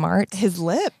he's smart. His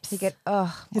lips. His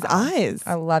His eyes.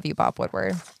 I love you, Bob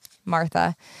Woodward.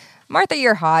 Martha,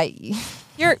 you're hot.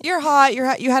 You're hot. You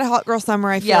had a hot girl summer,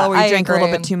 I feel, where you drank a little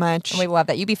bit too much. And we love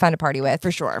that. You'd be fun to party with.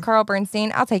 For sure. Carl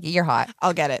Bernstein, I'll take it. You're hot.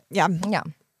 I'll get it. Yeah. Yeah.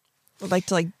 Would like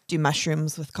to like do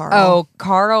mushrooms with Carl. Oh,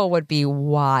 Carl would be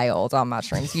wild on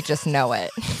mushrooms. You just know it.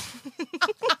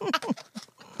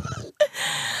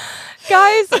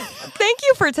 Guys, thank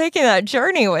you for taking that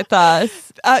journey with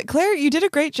us. Claire, you did a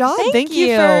great job. Thank you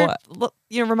you.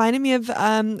 for reminding me of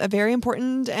a very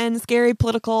important and scary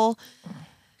political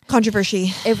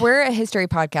controversy. If we're a history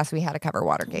podcast, we had to cover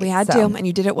Watergate. We had to, and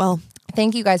you did it well.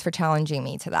 Thank you guys for challenging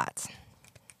me to that.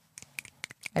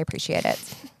 I appreciate it.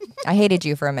 I hated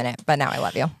you for a minute, but now I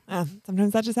love you.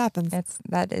 Sometimes that just happens.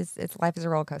 It's life is a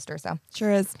roller coaster. So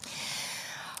Sure is.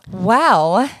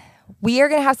 well, we are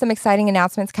going to have some exciting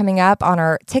announcements coming up on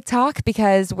our TikTok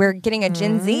because we're getting a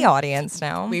Gen Z audience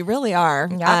now. We really are.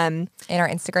 Yeah. In our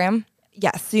Instagram.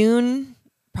 Yeah. Soon,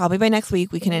 probably by next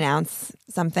week, we can announce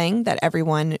something that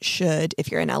everyone should,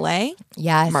 if you're in LA,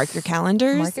 yes, mark your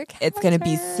calendars. Mark your It's going to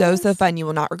be so fun. You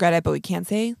will not regret it, but we can't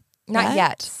say not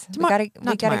yet. We gotta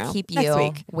keep next you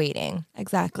week. waiting.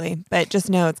 Exactly. But just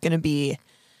know it's going to be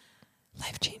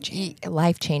life-changing.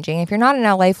 Life-changing. If you're not in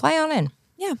LA, fly on in.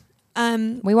 Yeah.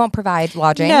 We won't provide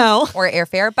lodging or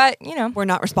airfare, but we're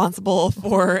not responsible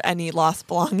for any lost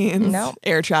belongings,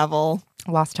 air travel,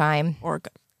 lost time, or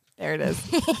there it is.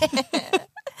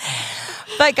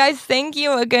 But guys, thank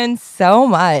you again so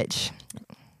much.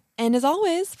 And as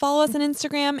always, follow us on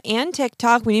Instagram and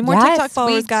TikTok. We need more TikTok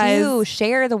followers, guys. Do.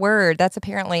 Share the word. That's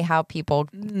apparently how people,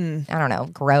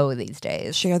 grow these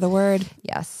days. Share the word.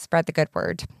 Yes, spread the good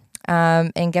word.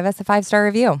 And give us a 5-star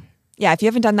review. Yeah, if you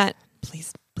haven't done that,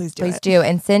 please do it. Please do.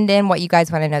 And send in what you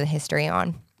guys want to know the history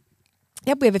on.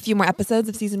 Yep, we have a few more episodes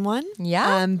of season 1.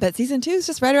 Yeah. But season 2 is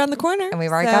just right around the corner. And we've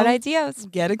already got ideas.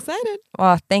 Get excited.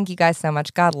 Well, thank you guys so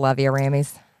much. God love you,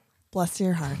 Rammies. Bless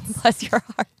your hearts. Bless your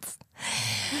hearts.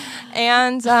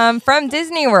 And from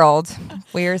Disney World,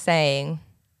 we are saying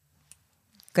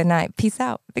good night. Peace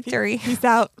out. Victory. Peace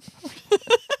out.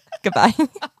 Goodbye.